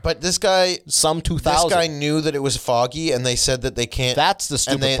 94. But this guy, some 2000. This guy knew that it was foggy, and they said that they can't. That's the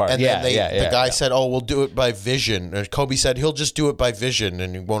stupid part. And the guy said, "Oh, we'll do it by vision." And Kobe said he'll just do it by vision,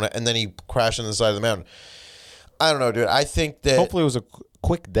 and he won't. And then he crashed on the side of the mountain. I don't know, dude. I think that hopefully it was a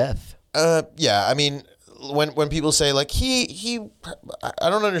quick death. Yeah. I mean, when people say like I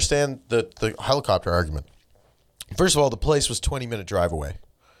don't understand the helicopter argument. First of all, the place was 20-minute drive away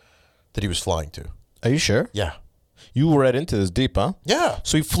that he was flying to. Are you sure? Yeah. You read into this deep, huh? Yeah.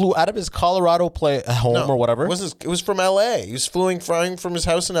 So he flew out of his Colorado home or whatever? It was from L.A. He was flying from his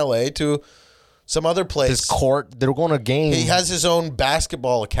house in L.A. to some other place. His court. They were going to game. He has his own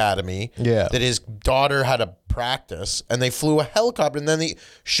basketball academy that his daughter had a practice, and they flew a helicopter, and then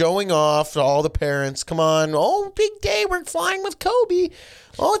showing off to all the parents, come on, big day, we're flying with Kobe.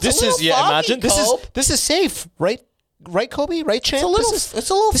 Oh, it's a little foggy, imagine this is safe, right? Right, Kobe? Right, Champ? It's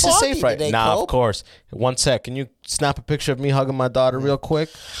a little this foggy is safe, right? today, nah, Kobe. Of course. 1 sec. Can you snap a picture of me hugging my daughter real quick?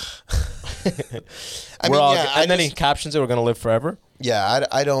 And then he captions it, "We're gonna live forever." Yeah,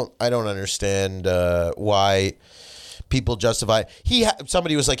 I don't understand why people justify.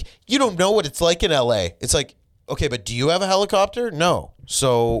 Somebody was like, "You don't know what it's like in LA." It's like, okay, but do you have a helicopter? No.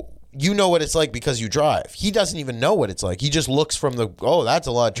 So you know what it's like because you drive. He doesn't even know what it's like. He just looks from that's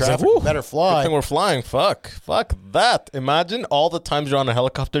a lot of traffic. Like, better fly. Good thing we're flying. Fuck that. Imagine all the times you're on a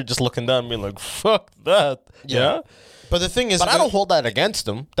helicopter just looking down and being like, fuck that. Yeah. But the thing is, but I don't hold that against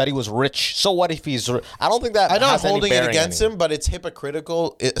him that he was rich. So what if he's? I don't think that. I'm not has any holding it bearing against him, but it's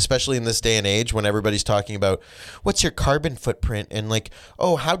hypocritical, especially in this day and age when everybody's talking about what's your carbon footprint and like,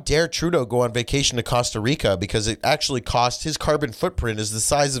 oh, how dare Trudeau go on vacation to Costa Rica because it actually cost his carbon footprint is the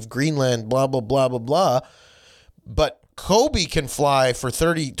size of Greenland. Blah blah blah blah blah. But Kobe can fly for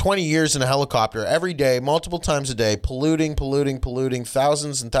 20 years in a helicopter every day, multiple times a day, polluting,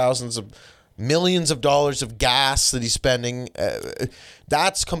 thousands and thousands of. Millions of dollars of gas that he's spending.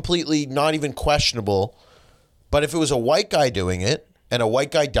 That's completely not even questionable. But if it was a white guy doing it and a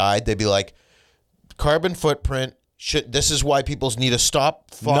white guy died, they'd be like, carbon footprint. This is why people need to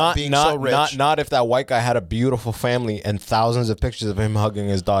stop being so rich. Not if that white guy had a beautiful family and thousands of pictures of him hugging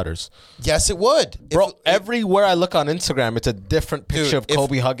his daughters. Yes, it would. Bro, everywhere I look on Instagram, it's a different picture of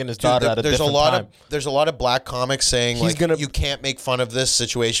Kobe hugging his daughter at a different time. There's a lot of black comics saying you can't make fun of this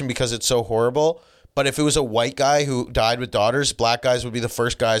situation because it's so horrible. But if it was a white guy who died with daughters, black guys would be the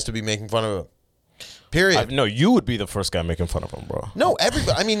first guys to be making fun of him. Period. No, you would be the first guy making fun of him, bro. No,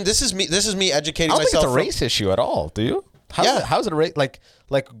 everybody. I mean, this is me educating myself. I don't think it's a race issue at all. Do you? How's it a race? Like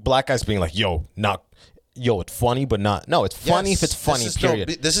black guys being like, it's funny, but not. No, it's funny if it's funny.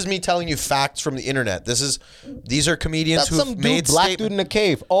 Period. This is me telling you facts from the internet. These are comedians who've made black dude in a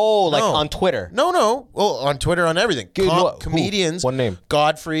cave. Oh, like on Twitter. No. Well, on Twitter, on everything. Comedians. One name.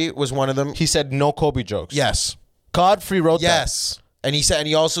 Godfrey was one of them. He said no Kobe jokes. Yes. Godfrey wrote that. Yes. And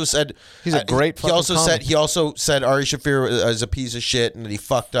he also said he's a great. He also said Ari Shaffir is a piece of shit and that he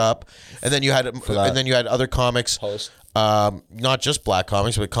fucked up. And then you had other comics, not just black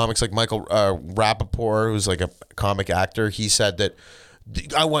comics, but comics like Michael Rappaport, who's like a comic actor. He said that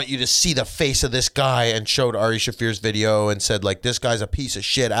I want you to see the face of this guy and showed Ari Shaffir's video and said like this guy's a piece of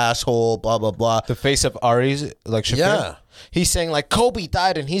shit asshole. Blah blah blah. The face of Ari's like Shaffir. Yeah. He's saying like Kobe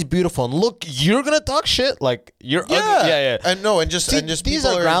died and he's beautiful and look, you're gonna talk shit like you're ugly. Yeah. And just these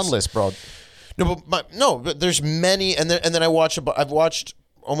are groundless, bro. But there's many and then I've watched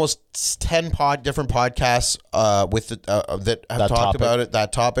almost 10 different podcasts that have talked about it,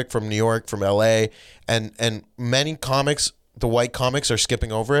 that topic from New York, from LA, and many comics, the white comics are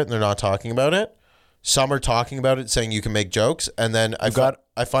skipping over it and they're not talking about it. Some are talking about it, saying you can make jokes, and then I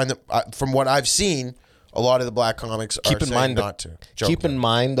find that from what I've seen, a lot of the black comics are saying not to. Keep in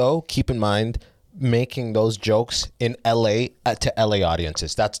mind, making those jokes in LA to LA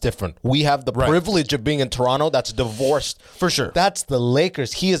audiences. That's different. We have the privilege of being in Toronto. That's divorced. For sure. That's the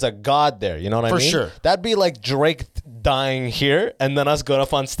Lakers. He is a god there. You know what I mean? For sure. That'd be like Drake dying here and then us going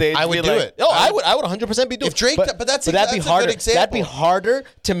up on stage. I would do it. Oh, I would 100% be doing it. If Drake, but that's a good example. That'd be harder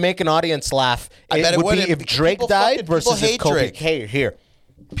to make an audience laugh. I bet it would be if Drake died versus if Kobe. Drake. Hey, here.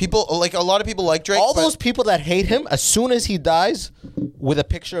 People like a lot of people like Drake. All those people that hate him, as soon as he dies, with a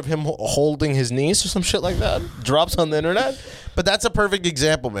picture of him holding his knees or some shit like that, drops on the internet. But that's a perfect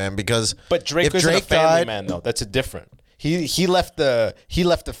example, man. Because Drake isn't a family man, though. That's a different. He left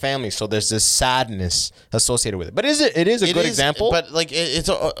the family, so there's this sadness associated with it. But it is a good example. But like it's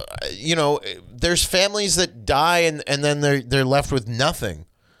there's families that die and then they're left with nothing.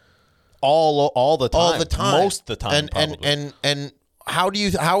 All the time. All the time. Most of the time. And how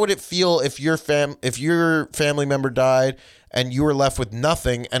would it feel if your family member died and you were left with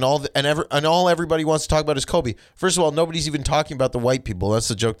nothing and all everybody wants to talk about is Kobe? First of all, nobody's even talking about the white people. That's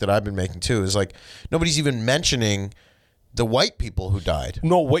the joke that I've been making too. Is like nobody's even mentioning the white people who died.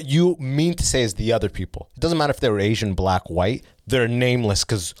 No, what you mean to say is the other people. It doesn't matter if they were Asian, black, white. They're nameless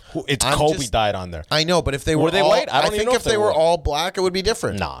because Kobe died on there. I know, but if they were they all, white? I think if they were all black, it would be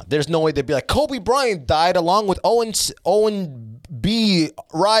different. Nah, there's no way they'd be like, Kobe Bryant died along with Owen B.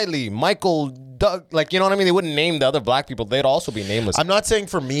 Riley, Michael Doug. Like, you know what I mean? They wouldn't name the other black people. They'd also be nameless. I'm not saying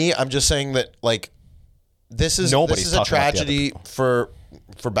for me. I'm just saying that like this is a tragedy for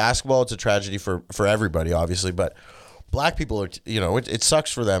basketball. It's a tragedy for everybody, obviously, but black people are, it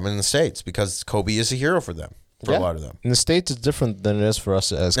sucks for them in the States because Kobe is a hero for them, for a lot of them. In the States, it's different than it is for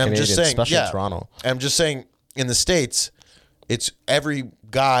us as Canadians, especially in Toronto. I'm just saying, in the States, it's every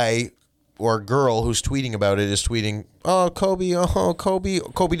guy or girl who's tweeting about it is tweeting, oh, Kobe,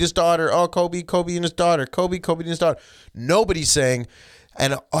 and his daughter, oh, Kobe and his daughter, Kobe and his daughter. Nobody's saying,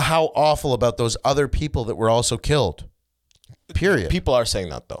 and how awful about those other people that were also killed. Period. People are saying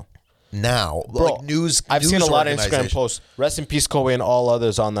that, though. Now, bro, like I've seen a lot of Instagram posts. Rest in peace, Kobe, and all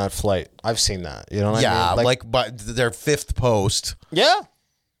others on that flight. I've seen that. You know what I mean? Like by their fifth post. Yeah.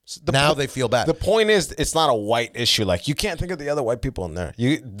 Now they feel bad. The point is, it's not a white issue. Like, you can't think of the other white people in there.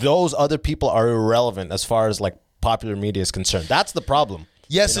 Those other people are irrelevant as far as like popular media is concerned. That's the problem.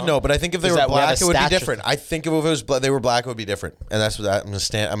 Yes and no, but I think if they were black, it would be different. I think if it was they were black, it would be different, and that's what I'm going to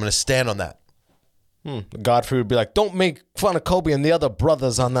stand. I'm going to stand on that. Godfrey would be like, "Don't make fun of Kobe and the other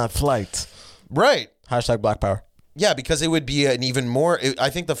brothers on that flight." Right. Hashtag Black Power. Yeah, because it would be an even more. I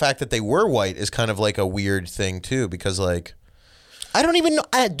think the fact that they were white is kind of like a weird thing too, because like. I don't even know.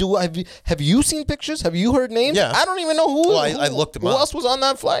 Have you seen pictures? Have you heard names? Yeah. I don't even know who. Well, I looked them up. Who else was on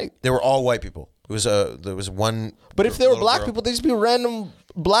that flight? They were all white people. There was one. But if they were black people, they'd just be random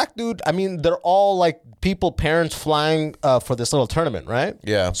black dude. I mean, they're all like parents flying for this little tournament, right?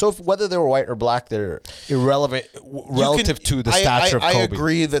 Yeah. So whether they were white or black, they're irrelevant relative to the stature of Kobe. I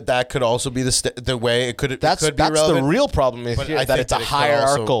agree that could also be the way it could. That's be relevant, the real problem is here, that it's a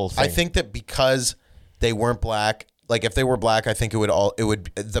hierarchical thing. I think that because they weren't black. Like if they were black, I think it would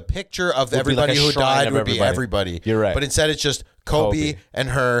the picture of everybody who died would be everybody. You're right. But instead it's just Kobe and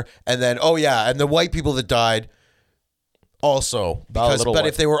her, and then and the white people that died also. Because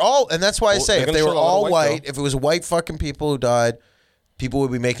if they were all, and that's why I say if they were all white, if it was white fucking people who died, people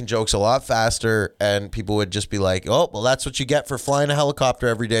would be making jokes a lot faster, and people would just be like, "Oh, well, that's what you get for flying a helicopter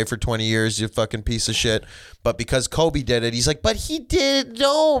every day for 20 years, you fucking piece of shit." But because Kobe did it, he's like, "But he did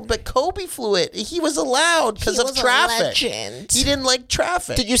but Kobe flew it. He was allowed because of traffic. He didn't like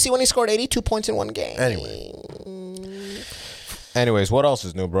traffic." Did you see when he scored 82 points in one game? Anyways, what else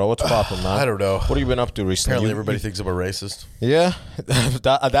is new, bro? What's poppin', man? I don't know. What have you been up to recently? Apparently, everybody thinks I'm a racist. Yeah,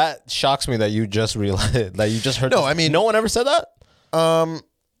 that shocks me that you just realized that you just heard. No, I mean, no one ever said that.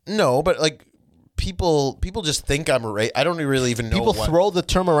 No, but like people just think I'm a racist. I don't really even know. People throw the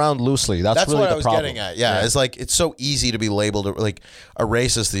term around loosely. That's really what the I was problem. getting at. Yeah, it's like it's so easy to be labeled like a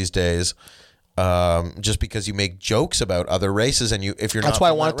racist these days, just because you make jokes about other races and if you're. That's not why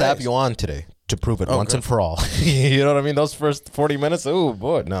I from wanted that to have race. you on today to prove it once and for all. You know what I mean? Those first 40 minutes. Oh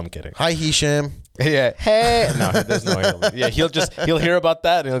boy, no, I'm kidding. Hi, Hisham. Yeah. Hey. No, there's no way. Yeah, he'll hear about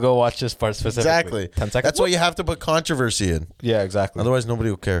that and he'll go watch this part specifically. Exactly. 10 seconds. That's why you have to put controversy in. Yeah, exactly. Otherwise, nobody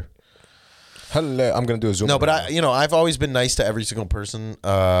will care. Hello. I'm gonna do a zoom. No, but I've always been nice to every single person.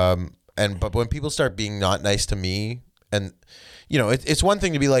 But when people start being not nice to me, and it's one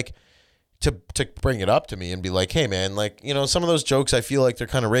thing to be like to bring it up to me and be like, hey man, like some of those jokes I feel like they're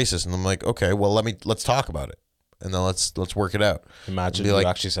kind of racist, and I'm like, okay, well let's talk about it, and then let's work it out. Imagine you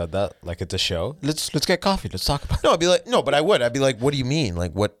actually said that, like it's a show. Let's get coffee. Let's talk about it. No, I'd be like, no, but I'd be like, what do you mean?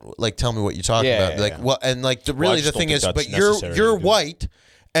 Like what? Like tell me what you're talking about. Like well, and like really the thing is, but you're white,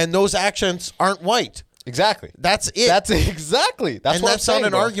 and those accents aren't white. Exactly. That's it. That's exactly. That's not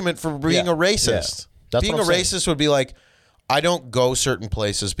an argument for being a racist. Yeah. Being a racist would be like, I don't go certain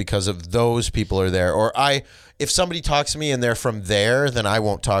places because of those people are there, or if somebody talks to me and they're from there, then I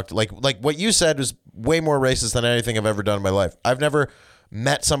won't talk. Like what you said was way more racist than anything I've ever done in my life. I've never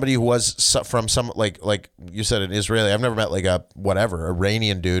met somebody who was from some like you said an Israeli. I've never met like a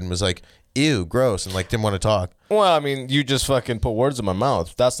Iranian dude and was like, ew, gross, and like didn't want to talk. Well, I mean, you just fucking put words in my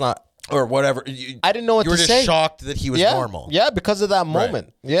mouth. That's not. Or whatever. I didn't know what to say. You were just shocked that he was normal. Yeah, because of that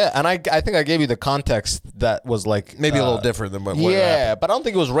moment. Right. Yeah, and I think I gave you the context that was like maybe a little different than what happened. But I don't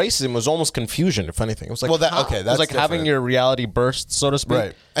think it was racism. It was almost confusion, if anything. It was like, that's it was like different. having your reality burst, so to speak.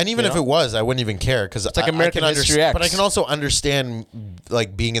 Right. And even if it was, I wouldn't even care because it's like American History X. But I can also understand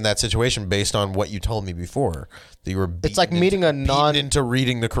like being in that situation based on what you told me before. That you were it's like meeting into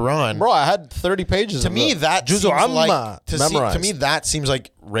reading the Quran. Bro, I had 30 pages. To me, that seems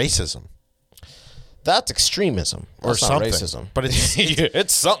like racism. That's extremism or something. Racism. But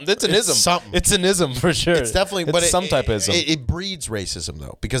it's something. It's an ism. Something. It's an ism for sure. It's definitely, but some type of ism. It breeds racism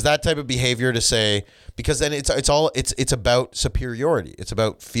though, because that type of behavior because then it's about superiority. It's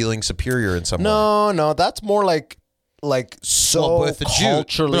about feeling superior in some way. No, that's more like so with the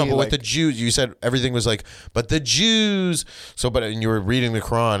culturally. Jews, but with the Jews, you said everything was like, but the Jews. And you were reading the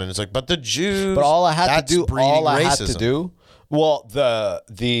Quran, and it's like, but the Jews. But all I had to do. Well, the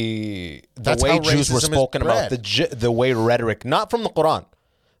way Jews were spoken about, the way rhetoric, not from the Quran.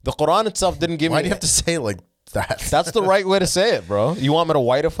 The Quran itself didn't give me. Why do you have to say it like that? That's the right way to say it, bro. You want me to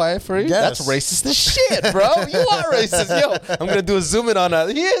whiteify it for you? Yes. That's racist as shit, bro. You are racist. Yo, I'm going to do a zoom in on that.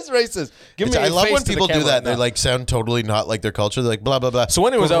 He is racist. I love when people do that. They like sound totally not like their culture. They're like blah, blah, blah. So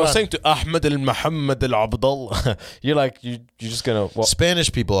anyways, I was saying to Ahmed al-Muhammad al-Abdullah, you're just going to... Spanish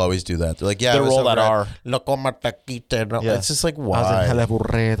people always do that. They're like, yeah. They roll that R. Yeah. It's just like, why?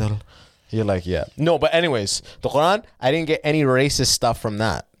 You're like, yeah. No, but anyways, the Quran, I didn't get any racist stuff from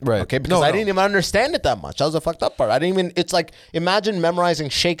that. Right. Okay, because I didn't even understand it that much. That was the fucked up part. It's like, imagine memorizing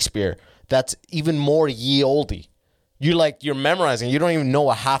Shakespeare. That's even more ye oldie. You're memorizing. You don't even know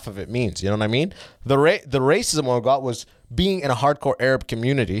what half of it means. You know what I mean? The racism I got was being in a hardcore Arab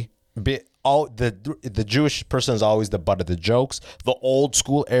community. The Jewish person is always the butt of the jokes. The old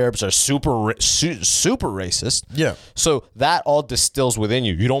school Arabs are super racist. Yeah. So that all distills within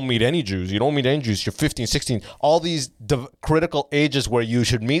you. You don't meet any Jews. You're 15, 16. All these critical ages where you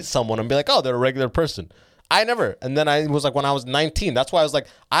should meet someone and be like, oh, they're a regular person. I never. And then I was like, when I was 19, that's why I was like,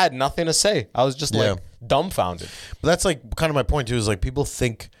 I had nothing to say. I was just like dumbfounded. But that's like kind of my point too, is like people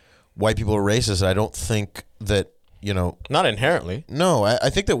think white people are racist. I don't think that, not inherently. No, I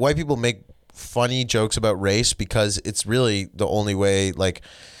think that white people make funny jokes about race because it's really the only way. Like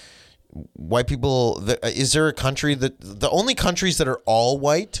white people, is there a country that the only countries that are all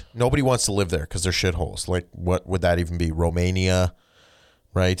white? Nobody wants to live there because they're shitholes. Like what would that even be? Romania,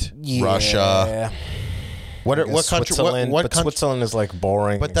 right? Yeah. Russia. What country? What country? Switzerland is like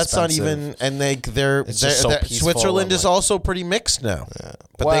boring, but that's expensive. Not even. And they're so peaceful, Switzerland is also pretty mixed now. Yeah.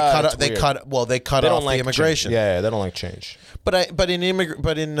 But they cut off the immigration. Change. Yeah, they don't like change. But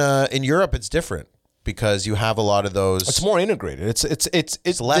in Europe it's different because you have a lot of those. It's more integrated.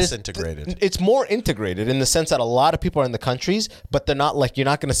 It's less integrated. It's more integrated in the sense that a lot of people are in the countries, but they're not like, you're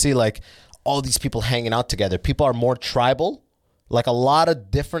not going to see like all these people hanging out together. People are more tribal. Like a lot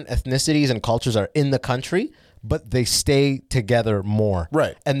of different ethnicities and cultures are in the country, but they stay together more.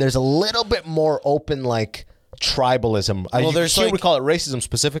 Right. And there's a little bit more open like tribalism. Well, there's we call it racism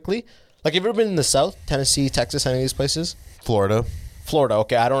specifically. Like, have you ever been in the South, Tennessee, Texas, any of these places? Florida.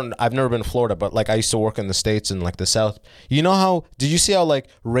 Okay, I've never been to Florida, but like I used to work in the States and like the South. You know how, did you see how like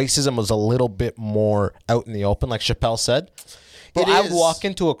racism was a little bit more out in the open, like Chappelle said? Bro, I would walk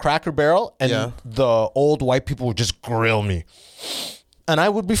into a Cracker Barrel and the old white people would just grill me. And I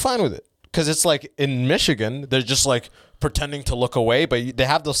would be fine with it. Because it's like in Michigan, they're just like pretending to look away, but they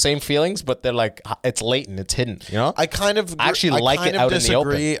have those same feelings, but they're like, it's latent, it's hidden, you know? I actually like it out in the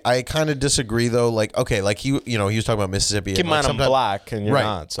open. I kind of disagree though. Like, okay, like he was talking about Mississippi. Keep in mind, I'm black and you're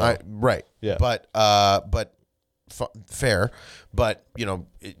not. So. Right. Yeah. But fair. But,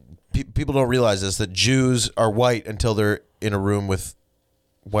 people don't realize this, that Jews are white until they're in a room with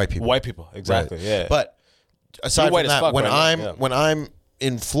white people. White people, exactly. Right. Yeah. But aside from that, when I'm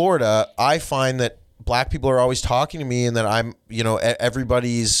in Florida, I find that black people are always talking to me, and that I'm,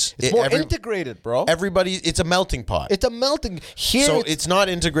 everybody's. It's more integrated, bro. It's a melting pot. It's a melting here. So it's not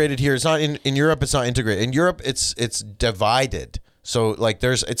integrated here. It's not in Europe. It's not integrated. In Europe, it's divided. So like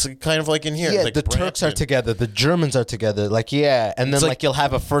it's kind of like in here. Yeah, like the Turks are together, the Germans are together. Like, yeah, and then like you'll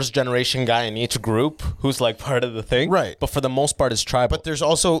have a first generation guy in each group who's like part of the thing. Right. But for the most part, it's tribal. But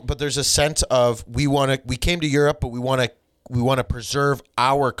there's a sense of we came to Europe, but we want to preserve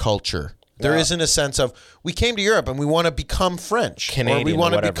our culture. There isn't a sense of we came to Europe and we want to become French, Canadian, or we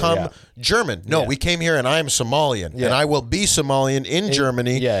want to become yeah. German. No, we came here and I am Somalian, and I will be Somalian in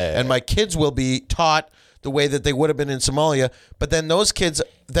Germany, and my kids will be taught the way that they would have been in Somalia. But then those kids,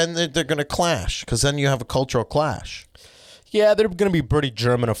 then they're going to clash, because then you have a cultural clash. Yeah, they're going to be pretty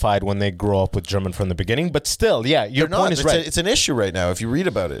Germanified when they grow up with German from the beginning. But still, yeah, your point is right. It's an issue right now. If you read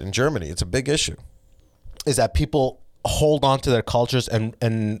about it in Germany, it's a big issue. Is that people hold on to their cultures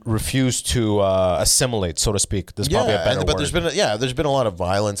and refuse to assimilate, so to speak. There's probably a better word. But there's been a lot of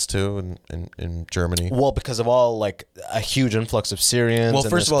violence too in Germany. Well, because of all like a huge influx of Syrians. Well,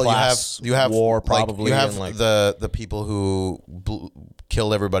 first of all, you have war probably. You have the people who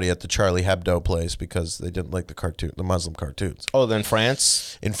killed everybody at the Charlie Hebdo place because they didn't like the Muslim cartoons. Oh, then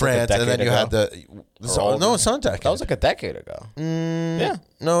France. In France, and then you had no, it's not a decade. That was like a decade ago. Yeah.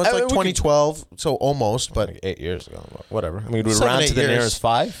 No, it's like 2012, so almost, but like 8 years ago. Whatever. I mean, we round to the nearest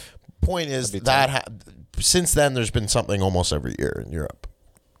 5. Point is that since then, there's been something almost every year in Europe.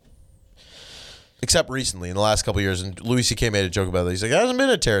 Except recently, in the last couple of years, and Louis C.K. made a joke about that. He's like, there hasn't been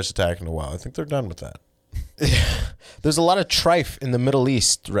a terrorist attack in a while. I think they're done with that. There's a lot of strife in the Middle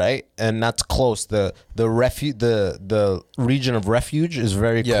East, right? And that's close. The region of refuge is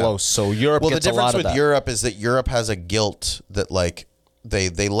very close. So Europe gets a lot of that. Well, the difference with Europe is that Europe has a guilt that like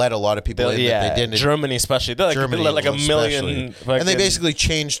they let a lot of people in that they didn't. Germany especially. They let like a million. And they basically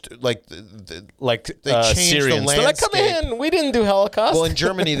changed they changed Syrians. The They're like, come in. We didn't do Holocaust. Well, in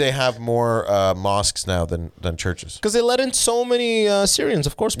Germany they have more mosques now than churches. Because they let in so many Syrians.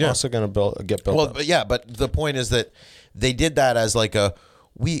 Of course, mosques are going to get built. Well, but the point is that they did that as like a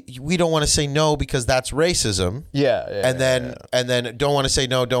we don't want to say no because that's racism. And then don't want to say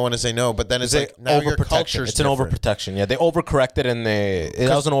no. But then it's like now your culture's It's an overprotection. Yeah, they overcorrected and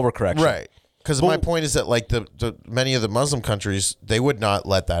that was an overcorrection. Right. Because my point is that like the many of the Muslim countries, they would not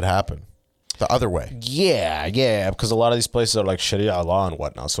let that happen. the other way. Yeah, because a lot of these places are like Sharia law and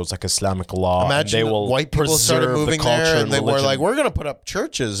whatnot, so it's like Islamic law. Imagine and they will white people started moving the culture there, and they were religion. like, "We're going to put up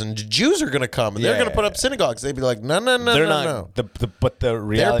churches, and Jews are going to come, and they're going to put up synagogues." They'd be like, "No, they're not. But the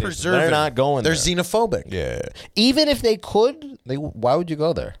reality is they're not going. They're there. xenophobic. Yeah. Even if they could, why would you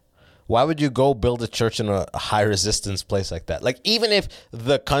go there? Why would you go build a church in a high resistance place like that? Like, even if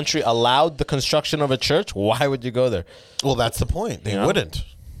the country allowed the construction of a church, why would you go there? Well, that's the point. They wouldn't.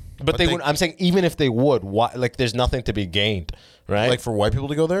 But they would. I'm saying even if they would, why? Like, there's nothing to be gained, right? Like for white people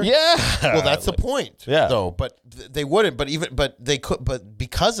to go there. Yeah. Well, that's the point. Yeah. Though, but they wouldn't. But they could. But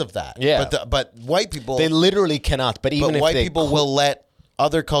because of that. Yeah. But white people. They literally cannot. But even if white they people will let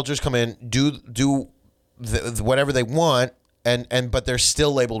other cultures come in, do whatever they want, but they're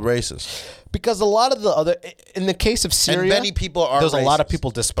still labeled racist. Because a lot of the other, in the case of Syria, and many people are there's a lot of racist,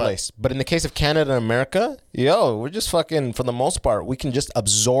 people displaced. But in the case of Canada and America, we're just fucking, for the most part, we can just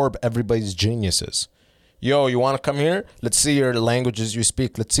absorb everybody's geniuses. Yo, you want to come here? Let's see your languages you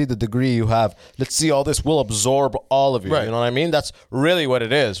speak. Let's see the degree you have. Let's see all this. We'll absorb all of you. Right. You know what I mean? That's really what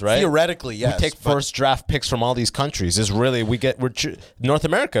it is, right? Theoretically, yes. We take first draft picks from all these countries. Is really North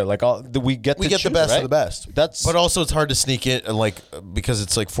America, like we get the best right? of the best. But also it's hard to sneak in, because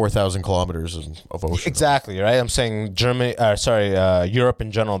it's like 4,000 kilometers of ocean. Exactly, right? I'm saying Europe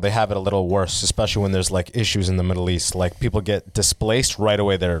in general, they have it a little worse, especially when there's like issues in the Middle East. Like people get displaced right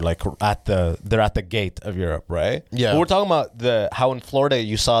away. They're they're at the gate of Europe, right? Yeah. But we're talking about how in Florida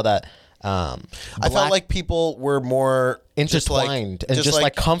you saw that. I felt like people were more intertwined and just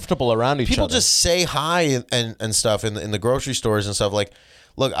like comfortable around each other. People just say hi and stuff in the grocery stores and stuff. Like,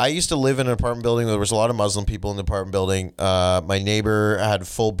 look, I used to live in an apartment building. There was a lot of Muslim people in the apartment building. My neighbor had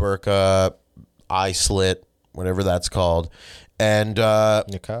full burqa, eye slit, whatever that's called, and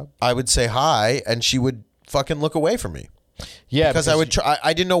niqab. I would say hi, and she would fucking look away from me. Yeah, because I would try.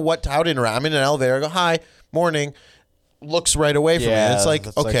 I didn't know how to interact. I'm in an elevator. I go, "Hi, morning." Looks right away from me. And it's like,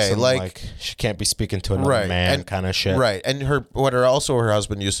 okay, like she can't be speaking to another man, kind of shit. Right. And her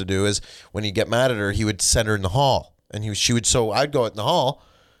husband used to do is when he'd get mad at her, he would send her in the hall, and she would. So I'd go in the hall.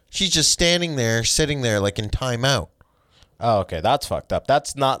 She's just standing there, sitting there, like in timeout. Oh, okay, that's fucked up.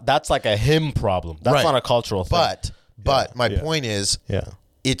 That's like a him problem. That's not a cultural thing. But my point is,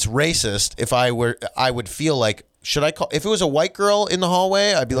 it's racist. If I would feel like. Should I call? If it was a white girl in the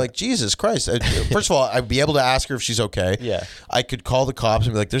hallway, I'd be like, Jesus Christ. First of all, I'd be able to ask her if she's okay. Yeah. I could call the cops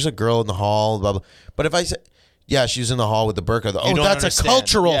and be like, there's a girl in the hall, blah, blah. But if I said, yeah, she's in the hall with the burqa. That's a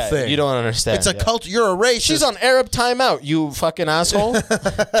cultural thing. You don't understand. It's a culture. You're a racist. She's on Arab timeout, you fucking asshole.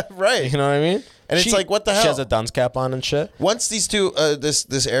 Right. You know what I mean? And it's like, what the hell? She has a dunce cap on and shit. Once these two,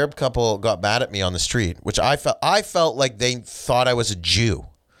 this Arab couple got mad at me on the street, which I felt like they thought I was a Jew.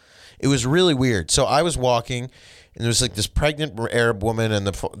 It was really weird. So I was walking. And there's like this pregnant Arab woman and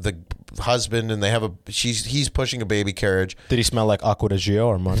the husband, and he's pushing a baby carriage. Did he smell like Aqua de Gio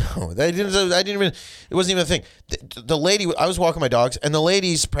or Mon? No, I didn't even. It wasn't even a thing. The lady, I was walking my dogs, and the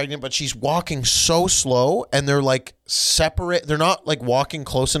lady's pregnant, but she's walking so slow, and they're like separate. They're not like walking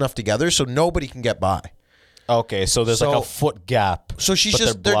close enough together, so nobody can get by. Okay, so there's like a foot gap. So she's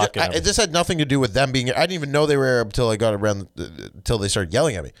this had nothing to do with them being. I didn't even know they were Arab until I got around, until they started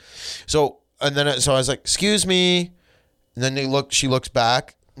yelling at me. So I was like, "Excuse me," and then she looks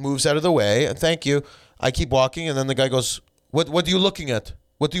back, moves out of the way, and thank you. I keep walking, and then the guy goes, "What are you looking at?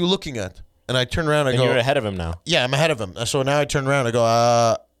 What are you looking at?" And I turn around, and go, "You're ahead of him now." Yeah, I'm ahead of him. So now I turn around, I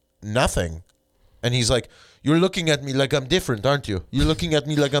go, nothing," and he's like, "You're looking at me like I'm different, aren't you? You're looking at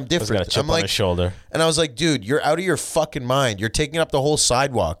me like I'm different." He's got a chip on his shoulder, and I was like, "Dude, you're out of your fucking mind. You're taking up the whole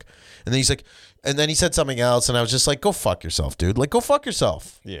sidewalk." And then he's like. And then he said something else, and I was just like, "Go fuck yourself, dude! Like, go fuck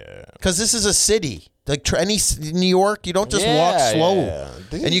yourself." Yeah. Because this is a city, like New York. You don't just walk slow,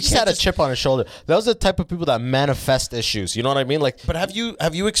 and you just had a chip on his shoulder. Those are the type of people that manifest issues. You know what I mean? Like, but have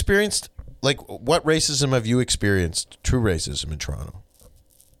you experienced what racism have you experienced? True racism in Toronto?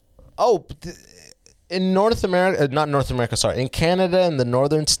 Oh. In North America, not North America, sorry. In Canada and the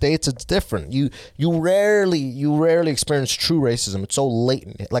northern states, it's different. You rarely experience true racism. It's so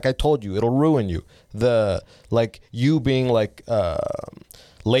latent. Like I told you, it'll ruin you. You being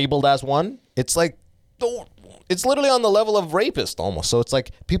labeled as one. It's like, it's literally on the level of rapist almost. So it's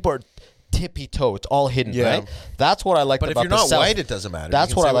like people are tippy toe. It's all hidden, right? That's what I like. But if you're not white, it doesn't matter.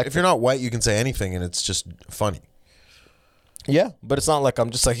 That's what I like. If you're not white, you can say anything, and it's just funny. Yeah, but it's not like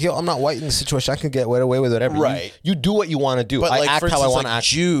I'm just like, yo, I'm not white in this situation. I can get away with whatever. Right. You do what you want to do. But I act how I want to act.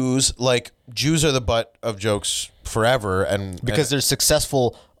 Jews are the butt of jokes forever, because they're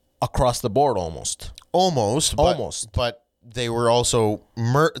successful across the board almost. But they were also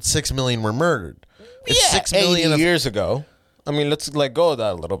 6 million were murdered. If 6 million years ago. I mean, let's let go of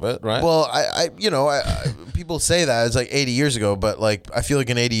that a little bit, right? Well, people say that it's like 80 years ago, but like I feel like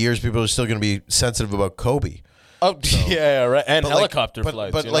in 80 years, people are still going to be sensitive about Kobe. Oh, yeah, right. And helicopter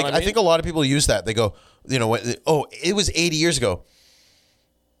flights. But like, I think a lot of people use that. They go, it was 80 years ago.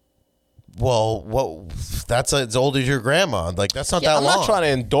 Well, that's as old as your grandma. Like, that's not that long. I'm not trying to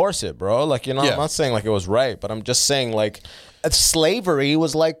endorse it, bro. Like, I'm not saying like it was right, but I'm just saying like slavery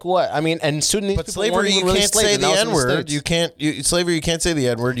was like what? I mean, and Sudanese but people slavery, you really can't say the N-word. You can't. Slavery, you can't say the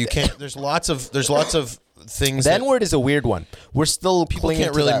N-word. You can't. There's lots of things. The N-word is a weird one. We're still people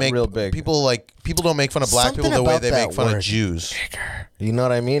can't really make real big. People don't make fun of black people the way they make fun of Jews. You know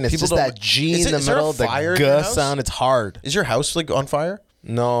what I mean? It's just that G in the middle, the G sound. It's hard. Is your house like on fire?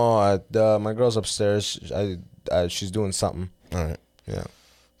 No, my girl's upstairs. She's doing something. All right. Yeah.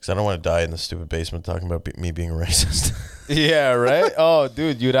 Because I don't want to die in the stupid basement talking about me being racist. Yeah, right. Oh,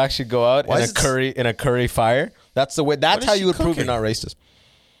 dude, you'd actually go out in a curry fire. That's the way. That's how you would prove you're not racist.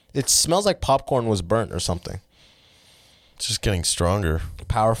 It smells like popcorn was burnt or something. It's just getting stronger.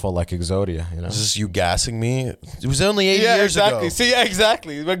 Powerful like Exodia, you know. Is this you gassing me? It was only 80 years exactly. ago. See, yeah,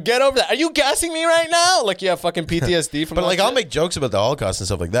 exactly. But get over that. Are you gassing me right now? Like you have fucking PTSD from. But like, I'll make jokes about the Holocaust and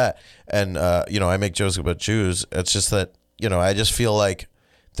stuff like that, and I make jokes about Jews. It's just that I just feel like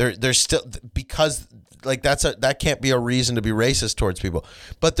they're still, because like that can't be a reason to be racist towards people,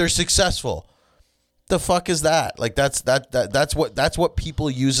 but they're successful. The fuck is that? Like that's what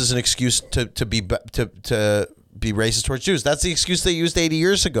people use as an excuse to be racist towards Jews. That's the excuse they used 80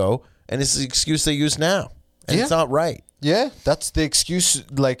 years ago, and it's the excuse they use now, and it's not right. Yeah, that's the excuse.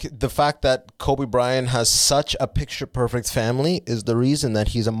 Like the fact that Kobe Bryant has such a picture perfect family is the reason that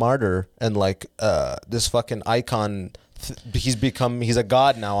he's a martyr and like this fucking icon. He's a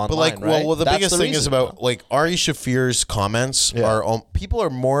god now online. But like, right? well, the biggest thing is about like Ari Shafir's comments are people are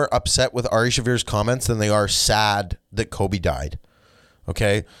more upset with Ari Shafir's comments than they are sad that Kobe died.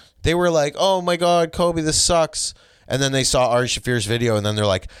 Okay, they were like, "Oh my God, Kobe, this sucks," and then they saw Ari Shafir's video, and then they're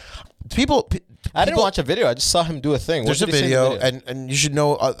like, I didn't watch a video. I just saw him do a thing. There's a video, and you should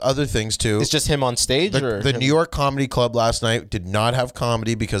know other things too. It's just him on stage. The New York Comedy Club last night did not have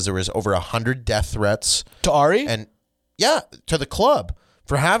comedy because there was over 100 death threats to Ari and. Yeah, to the club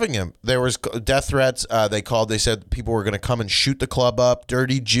for having him. There was death threats. They said people were going to come and shoot the club up.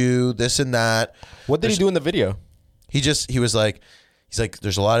 Dirty Jew, this and that. What did he do in the video? He was like,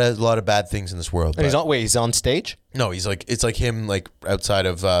 there's a lot of bad things in this world. And he's on stage? No, he's like, it's like him like outside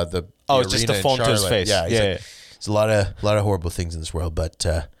of the it's just a phone to his face. Yeah, there's a lot of horrible things in this world, but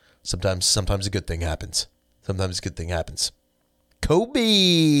sometimes a good thing happens. Sometimes a good thing happens. Kobe,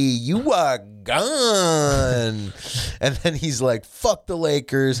 you are gone. And then he's like, fuck the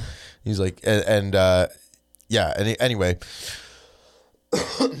Lakers. He's like, anyway.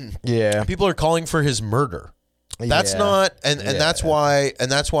 Yeah. People are calling for his murder. That's not, that's why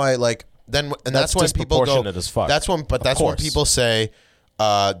like, that's when people go, as fuck. that's when people say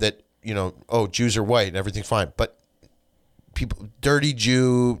that, Jews are white and everything's fine. But people, dirty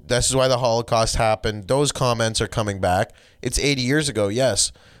Jew, this is why the Holocaust happened. Those comments are coming back. It's 80 years ago,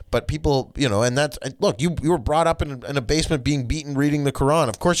 yes. But people, and that's, look, you were brought up in a basement being beaten reading the Quran.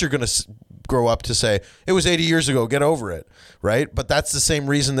 Of course you're going to grow up to say, it was 80 years ago, get over it, right? But that's the same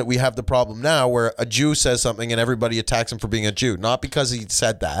reason that we have the problem now where a Jew says something and everybody attacks him for being a Jew. Not because he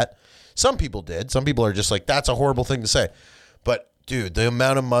said that. Some people did. Some people are just like, that's a horrible thing to say. But dude, the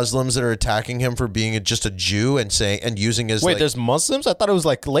amount of Muslims that are attacking him for being just a Jew and using his there's Muslims? I thought it was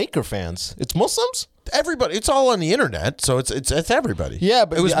like Laker fans. It's Muslims? Everybody. It's all on the internet, so it's everybody. Yeah,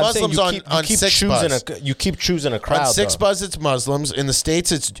 but it was Muslims on 6buzz. You keep choosing a crowd. On 6buzz, it's Muslims. In the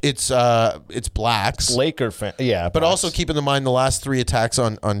States, it's blacks. Laker fan. Yeah, but also keep in mind the last 3 attacks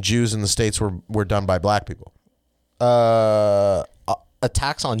on Jews in the States were done by black people.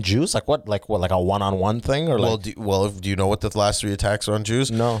 Attacks on Jews? Like what? Like a one-on-one thing? Or do you know what the last 3 attacks on Jews?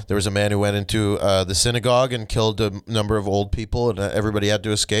 No. There was a man who went into the synagogue and killed a number of old people, and everybody had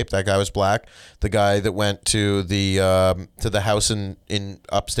to escape. That guy was black. The guy that went to the house in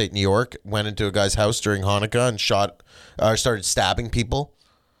upstate New York went into a guy's house during Hanukkah and started stabbing people.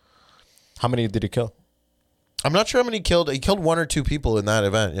 How many did he kill? I'm not sure how many he killed. He killed 1 or 2 people in that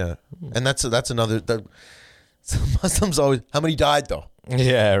event. Yeah, and that's another. Muslims always. How many died though?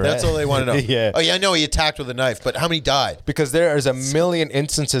 Yeah, right. That's all they want to know. Yeah. Oh yeah, I know he attacked with a knife, but how many died? Because there is a million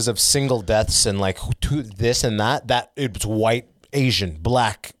instances of single deaths and like this and that it's white, Asian,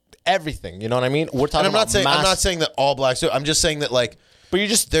 black, everything. You know what I mean? We're talking. And I'm not saying that all blacks do. I'm just saying that like. But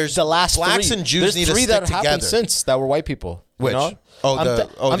there's the last blacks 3. and Jews need to stick that together. happened since that were white people. Which? You know?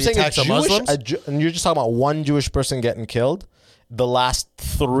 I'm saying attacks on Muslims? And you're just talking about one Jewish person getting killed. The last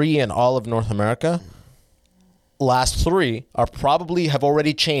 3 in all of North America. last 3 are probably have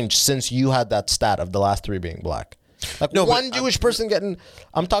already changed since you had that stat of the last 3 being black. Like No, one but Jewish person getting.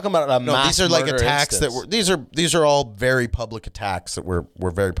 I'm talking about a No, mass these are like murder attacks instance. that were. These are all very public attacks that were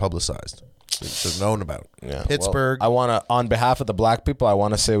very publicized. It's known about. Yeah, Pittsburgh. Well, I want to, on behalf of the black people, I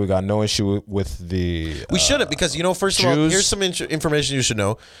want to say we got no issue with the. We shouldn't, because first of all, Jews. here's some information you should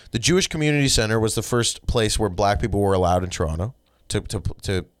know. The Jewish Community Center was the first place where black people were allowed in Toronto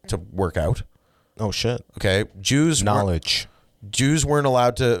to work out. Oh shit! Okay, Knowledge. Jews weren't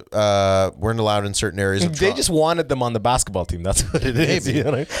allowed in certain areas of They Toronto. just wanted them on the basketball team. That's what it is. Maybe. You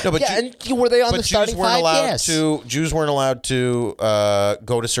know? No, but yeah, and were they on the starting five? Yes. Jews weren't allowed to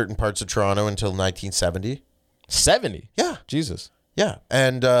go to certain parts of Toronto until 1970. 70. Yeah. Jesus. Yeah,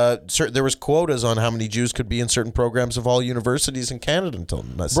 and there was quotas on how many Jews could be in certain programs of all universities in Canada until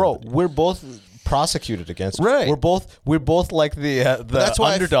 1970. Bro, we're both prosecuted against. Right. We're both like the that's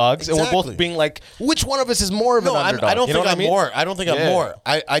why underdogs, and we're exactly. both being like, which one of us is more of an underdog? I don't You know think what I'm I mean? more. I don't think I'm Yeah. more.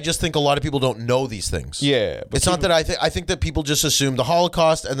 I just think a lot of people don't know these things. Yeah, but It's not that I think that people just assume the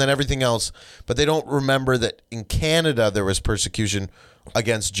Holocaust and then everything else, but they don't remember that in Canada there was persecution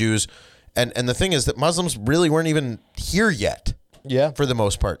against Jews, and the thing is that Muslims really weren't even here yet. Yeah. For the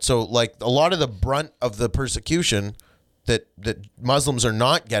most part. So like a lot of the brunt of the persecution that Muslims are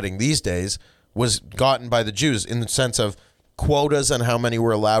not getting these days was gotten by the Jews in the sense of quotas and how many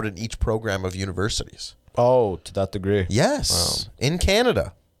were allowed in each program of universities. Oh, to that degree. Yes. In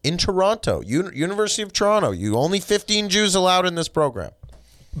Canada, in Toronto, University of Toronto, you only 15 Jews allowed in this program.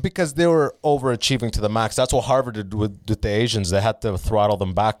 Because they were overachieving to the max. That's what Harvard did with the Asians. They had to throttle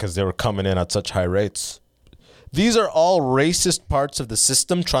them back because they were coming in at such high rates. These are all racist parts of the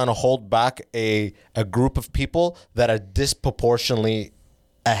system trying to hold back a group of people that are disproportionately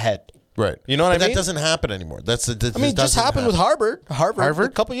ahead. Right. You know what I mean? That doesn't happen anymore. It just happened with Harvard. Harvard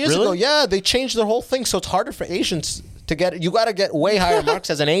a couple years Really? ago. Yeah, they changed their whole thing, so it's harder for Asians to get. You got to get way higher marks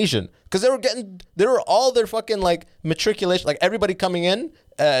as an Asian because they were all their fucking like matriculation, like everybody coming in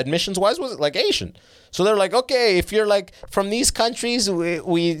admissions wise was like Asian. So they're like, okay, if you're like from these countries,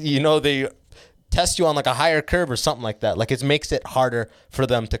 we they test you on like a higher curve or something like that. Like it makes it harder for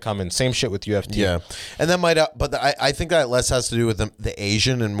them to come in. Same shit with UFT. Yeah, and that might, I think that less has to do with the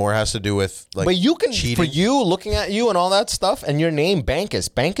Asian and more has to do with like. But you can, cheating. for you looking at you and all that stuff, and your name Bankas.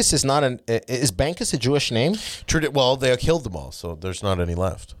 Bankas is not is Bankas a Jewish name? Well, they killed them all, so there's not any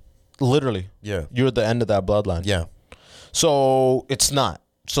left. Literally. Yeah. You're at the end of that bloodline. Yeah. So it's not.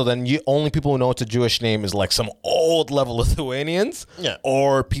 So then only people who know it's a Jewish name is like some old level Lithuanians. Yeah.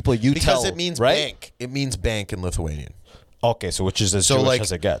 Or people you Because tell. it means right? bank. It means bank in Lithuanian. Okay, so which is as Jewish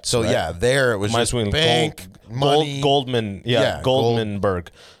as it gets. So right? yeah, there it was Might just as well bank, money. Goldman. Yeah, Goldmanberg.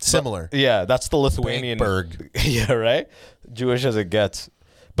 Similar. Yeah, that's the Lithuanian. Bankberg. Yeah, right? Jewish as it gets.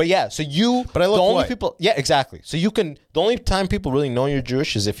 But yeah, so But I look the only white. people. Yeah, exactly. So you can. The only time people really know you're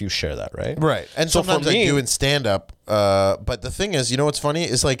Jewish is if you share that, right? Right. And So sometimes for me- I do in stand up. But the thing is, what's funny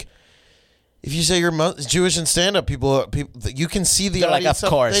is like, if you say you're Jewish in stand up, people, you can see the They're like, audience. of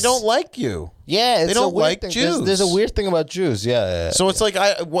course. They don't like you. Yeah, They don't like thing. Jews. There's a weird thing about Jews. Yeah. So it's like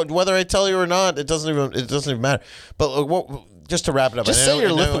whether I tell you or not, it doesn't even matter. But just to wrap it up, Just I say know- you're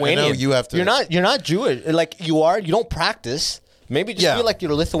I know- Lithuanian. I know you have to. You're not Jewish. Like you are. You don't practice. Maybe just Yeah. feel like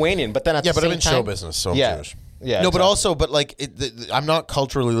you're Lithuanian. But then at the but same I'm in time, show business, so I'm yeah, Jewish. Yeah. No, but exactly. like, I'm not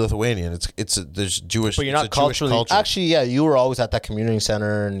culturally Lithuanian. There's Jewish. But you're it's not a Jewish culturally. culture. Actually, yeah, you were always at that community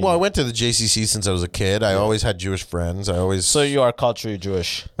center. And Well, I went to the JCC since I was a kid. I always had Jewish friends. so you are culturally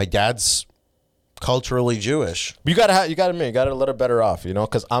Jewish. My dad's culturally Jewish. You gotta admit, you gotta let it better off,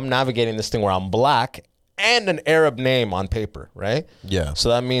 because I'm navigating this thing where I'm black and an Arab name on paper, right? Yeah. So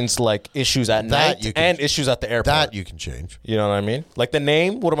that means like issues at night you can- and issues at the airport. That you can change. You know what I mean? Like the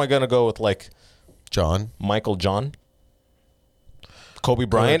name. What am I gonna go with? Like John. Michael John. Kobe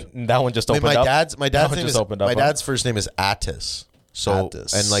Bryant. That one just Wait, opened my up. dad's That one name just is opened up, my huh? dad's first name is Attis. So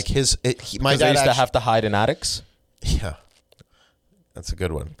Attis. and like my Because they dad used to actually, have to hide in attics. yeah. That's a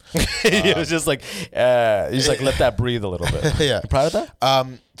good one. It was just like, let that breathe a little bit. Yeah. You proud of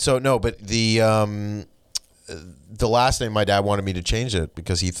that? So no, but the last name my dad wanted me to change it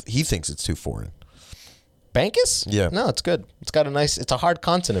because he thinks it's too foreign. Bankas? Yeah. No, it's good. It's a hard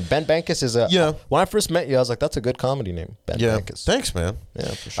consonant. Ben Bankas is Yeah. When I first met you, I was like, that's a good comedy name. Ben Yeah. Bankas. Thanks, man. Yeah,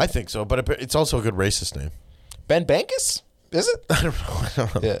 for sure. I think so, but it's also a good racist name. Ben Bankas? Is it? I don't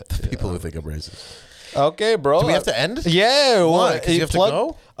know. Yeah. People who think I'm racist. Okay, bro. Do we have to end? Yeah. Why? 'Cause you have to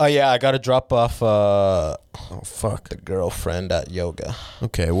go? Oh, yeah. I got to drop off Oh fuck. the girlfriend at yoga.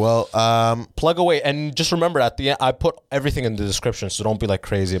 Okay. Well, Plug away. And just remember, at the end, I put everything in the description, so don't be like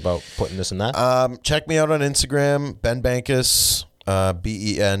crazy about putting this and that. check me out on Instagram, Ben Bankas.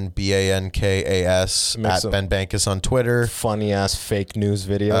 BenBankas at Ben Bankas on Twitter. Funny ass fake news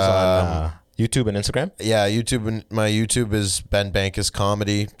videos on YouTube and Instagram. Yeah, YouTube and my YouTube is Ben Bankas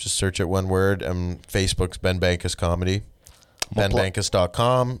Comedy. Just search it one word. And Facebook's Ben Bankas Comedy.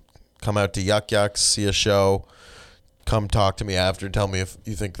 BenBankas.com. Come out to Yuck Yucks, see a show. Come talk to me after. Tell me if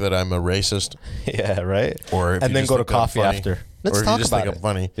you think that I'm a racist. Yeah, right. Or if and you then just go to think I'm coffee funny. after. Or Let's if talk you just about think it. I'm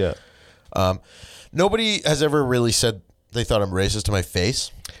funny. Yeah. Nobody has ever really said they thought I'm racist to my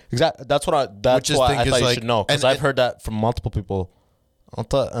face. Exactly. That's why I thought you should know, because I've heard that from multiple people.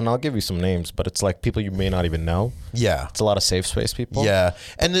 And I'll give you some names, but it's like people you may not even know. Yeah. It's a lot of safe space people. Yeah.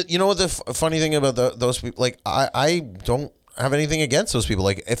 And you know what the funny thing about those people, like I don't have anything against those people.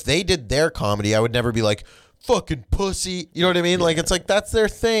 Like if they did their comedy, I would never be like, fucking pussy. You know what I mean? Yeah. Like it's like that's their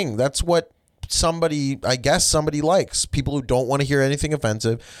thing. That's what somebody likes. People who don't want to hear anything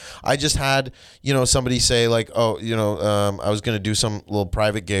offensive. I just had, somebody say like, oh, I was going to do some little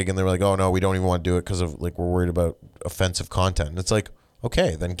private gig, and they were like, oh no, we don't even want to do it because of like we're worried about offensive content. And it's like,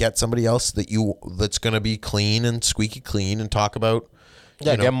 okay, then get somebody else that's going to be clean and squeaky clean and talk about.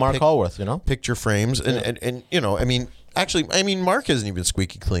 Get Mark Hallworth, picture frames and I mean. Actually, Mark isn't even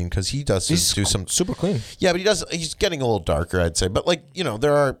squeaky clean because he does do some super clean. Yeah, but he's getting a little darker, I'd say. But like,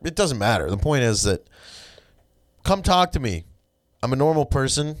 it doesn't matter. The point is that come talk to me. I'm a normal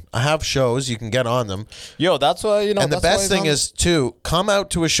person. I have shows. You can get on them. Yo, that's why, And the best thing is too, come out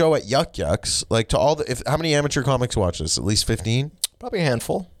to a show at Yuck Yucks. Like to all how many amateur comics watch this? At least 15? Probably a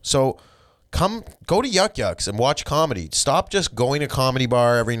handful. So go to Yuck Yucks and watch comedy. Stop just going to Comedy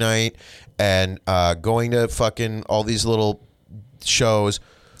Bar every night and going to fucking all these little shows.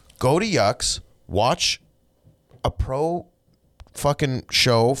 Go to Yucks, watch a pro fucking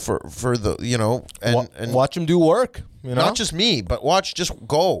show for the, and watch him do work. Not just me, but just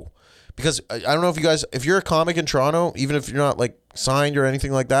go. Because I don't know if you're a comic in Toronto, even if you're not like signed or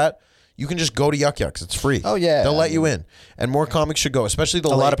anything like that, you can just go to Yuck Yucks. It's free. Oh, yeah. They'll let you in. And more comics should go, especially a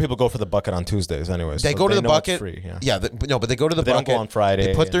lot of people go for the bucket on Tuesdays anyways. They go to the bucket. Free, yeah. Yeah, but they go to the bucket. They don't go on Friday.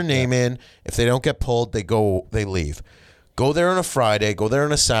 They put their name in. If they don't get pulled, they leave. Go there on a Friday. Go there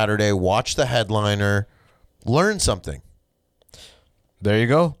on a Saturday. Watch the headliner. Learn something. There you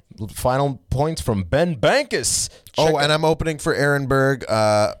go. Final points from Ben Bankas. And I'm opening for Aaron Berg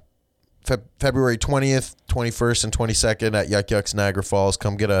February 20th, 21st, and 22nd at Yuck Yucks Niagara Falls.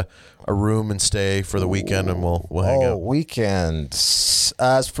 Come get a room and stay for the weekend, and we'll hang out. Weekend.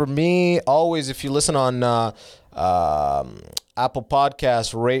 As for me, always, if you listen on Apple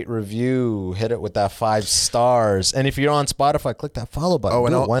Podcasts, rate, review, hit it with that 5 stars. And if you're on Spotify, click that follow button.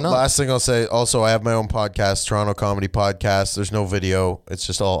 Why not? Last thing I'll say, also, I have my own podcast, Toronto Comedy Podcast. There's no video. It's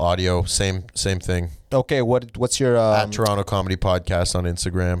just all audio. Same thing. Okay, what's your... at Toronto Comedy Podcast on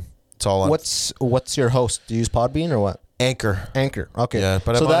Instagram. It's all on... What's your host? Do you use Podbean or what? Anchor. Okay. Yeah,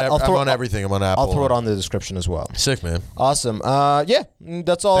 but I'm on everything. I'm on Apple. I'll throw it on the description as well. Sick, man. Awesome. Yeah,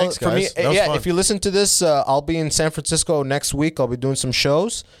 that's all. Thanks, for me. guys. That was fun. If you listen to this, I'll be in San Francisco next week. I'll be doing some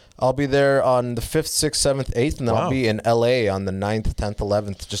shows. I'll be there on the 5th, 6th, 7th, 8th, and then I'll be in LA on the 9th, 10th,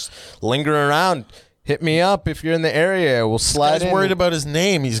 11th. Just lingering around. Hit me up if you're in the area. We'll slide in. He's worried about his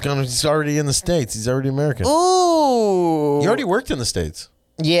name. He's already in the States. He's already American. Ooh. He already worked in the States.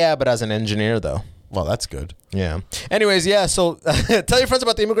 Yeah, but as an engineer, though. Well, that's good. Yeah. Anyways, yeah, so tell your friends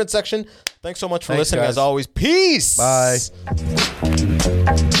about the immigrant section. Thanks so much for listening, guys. As always. Peace. Bye.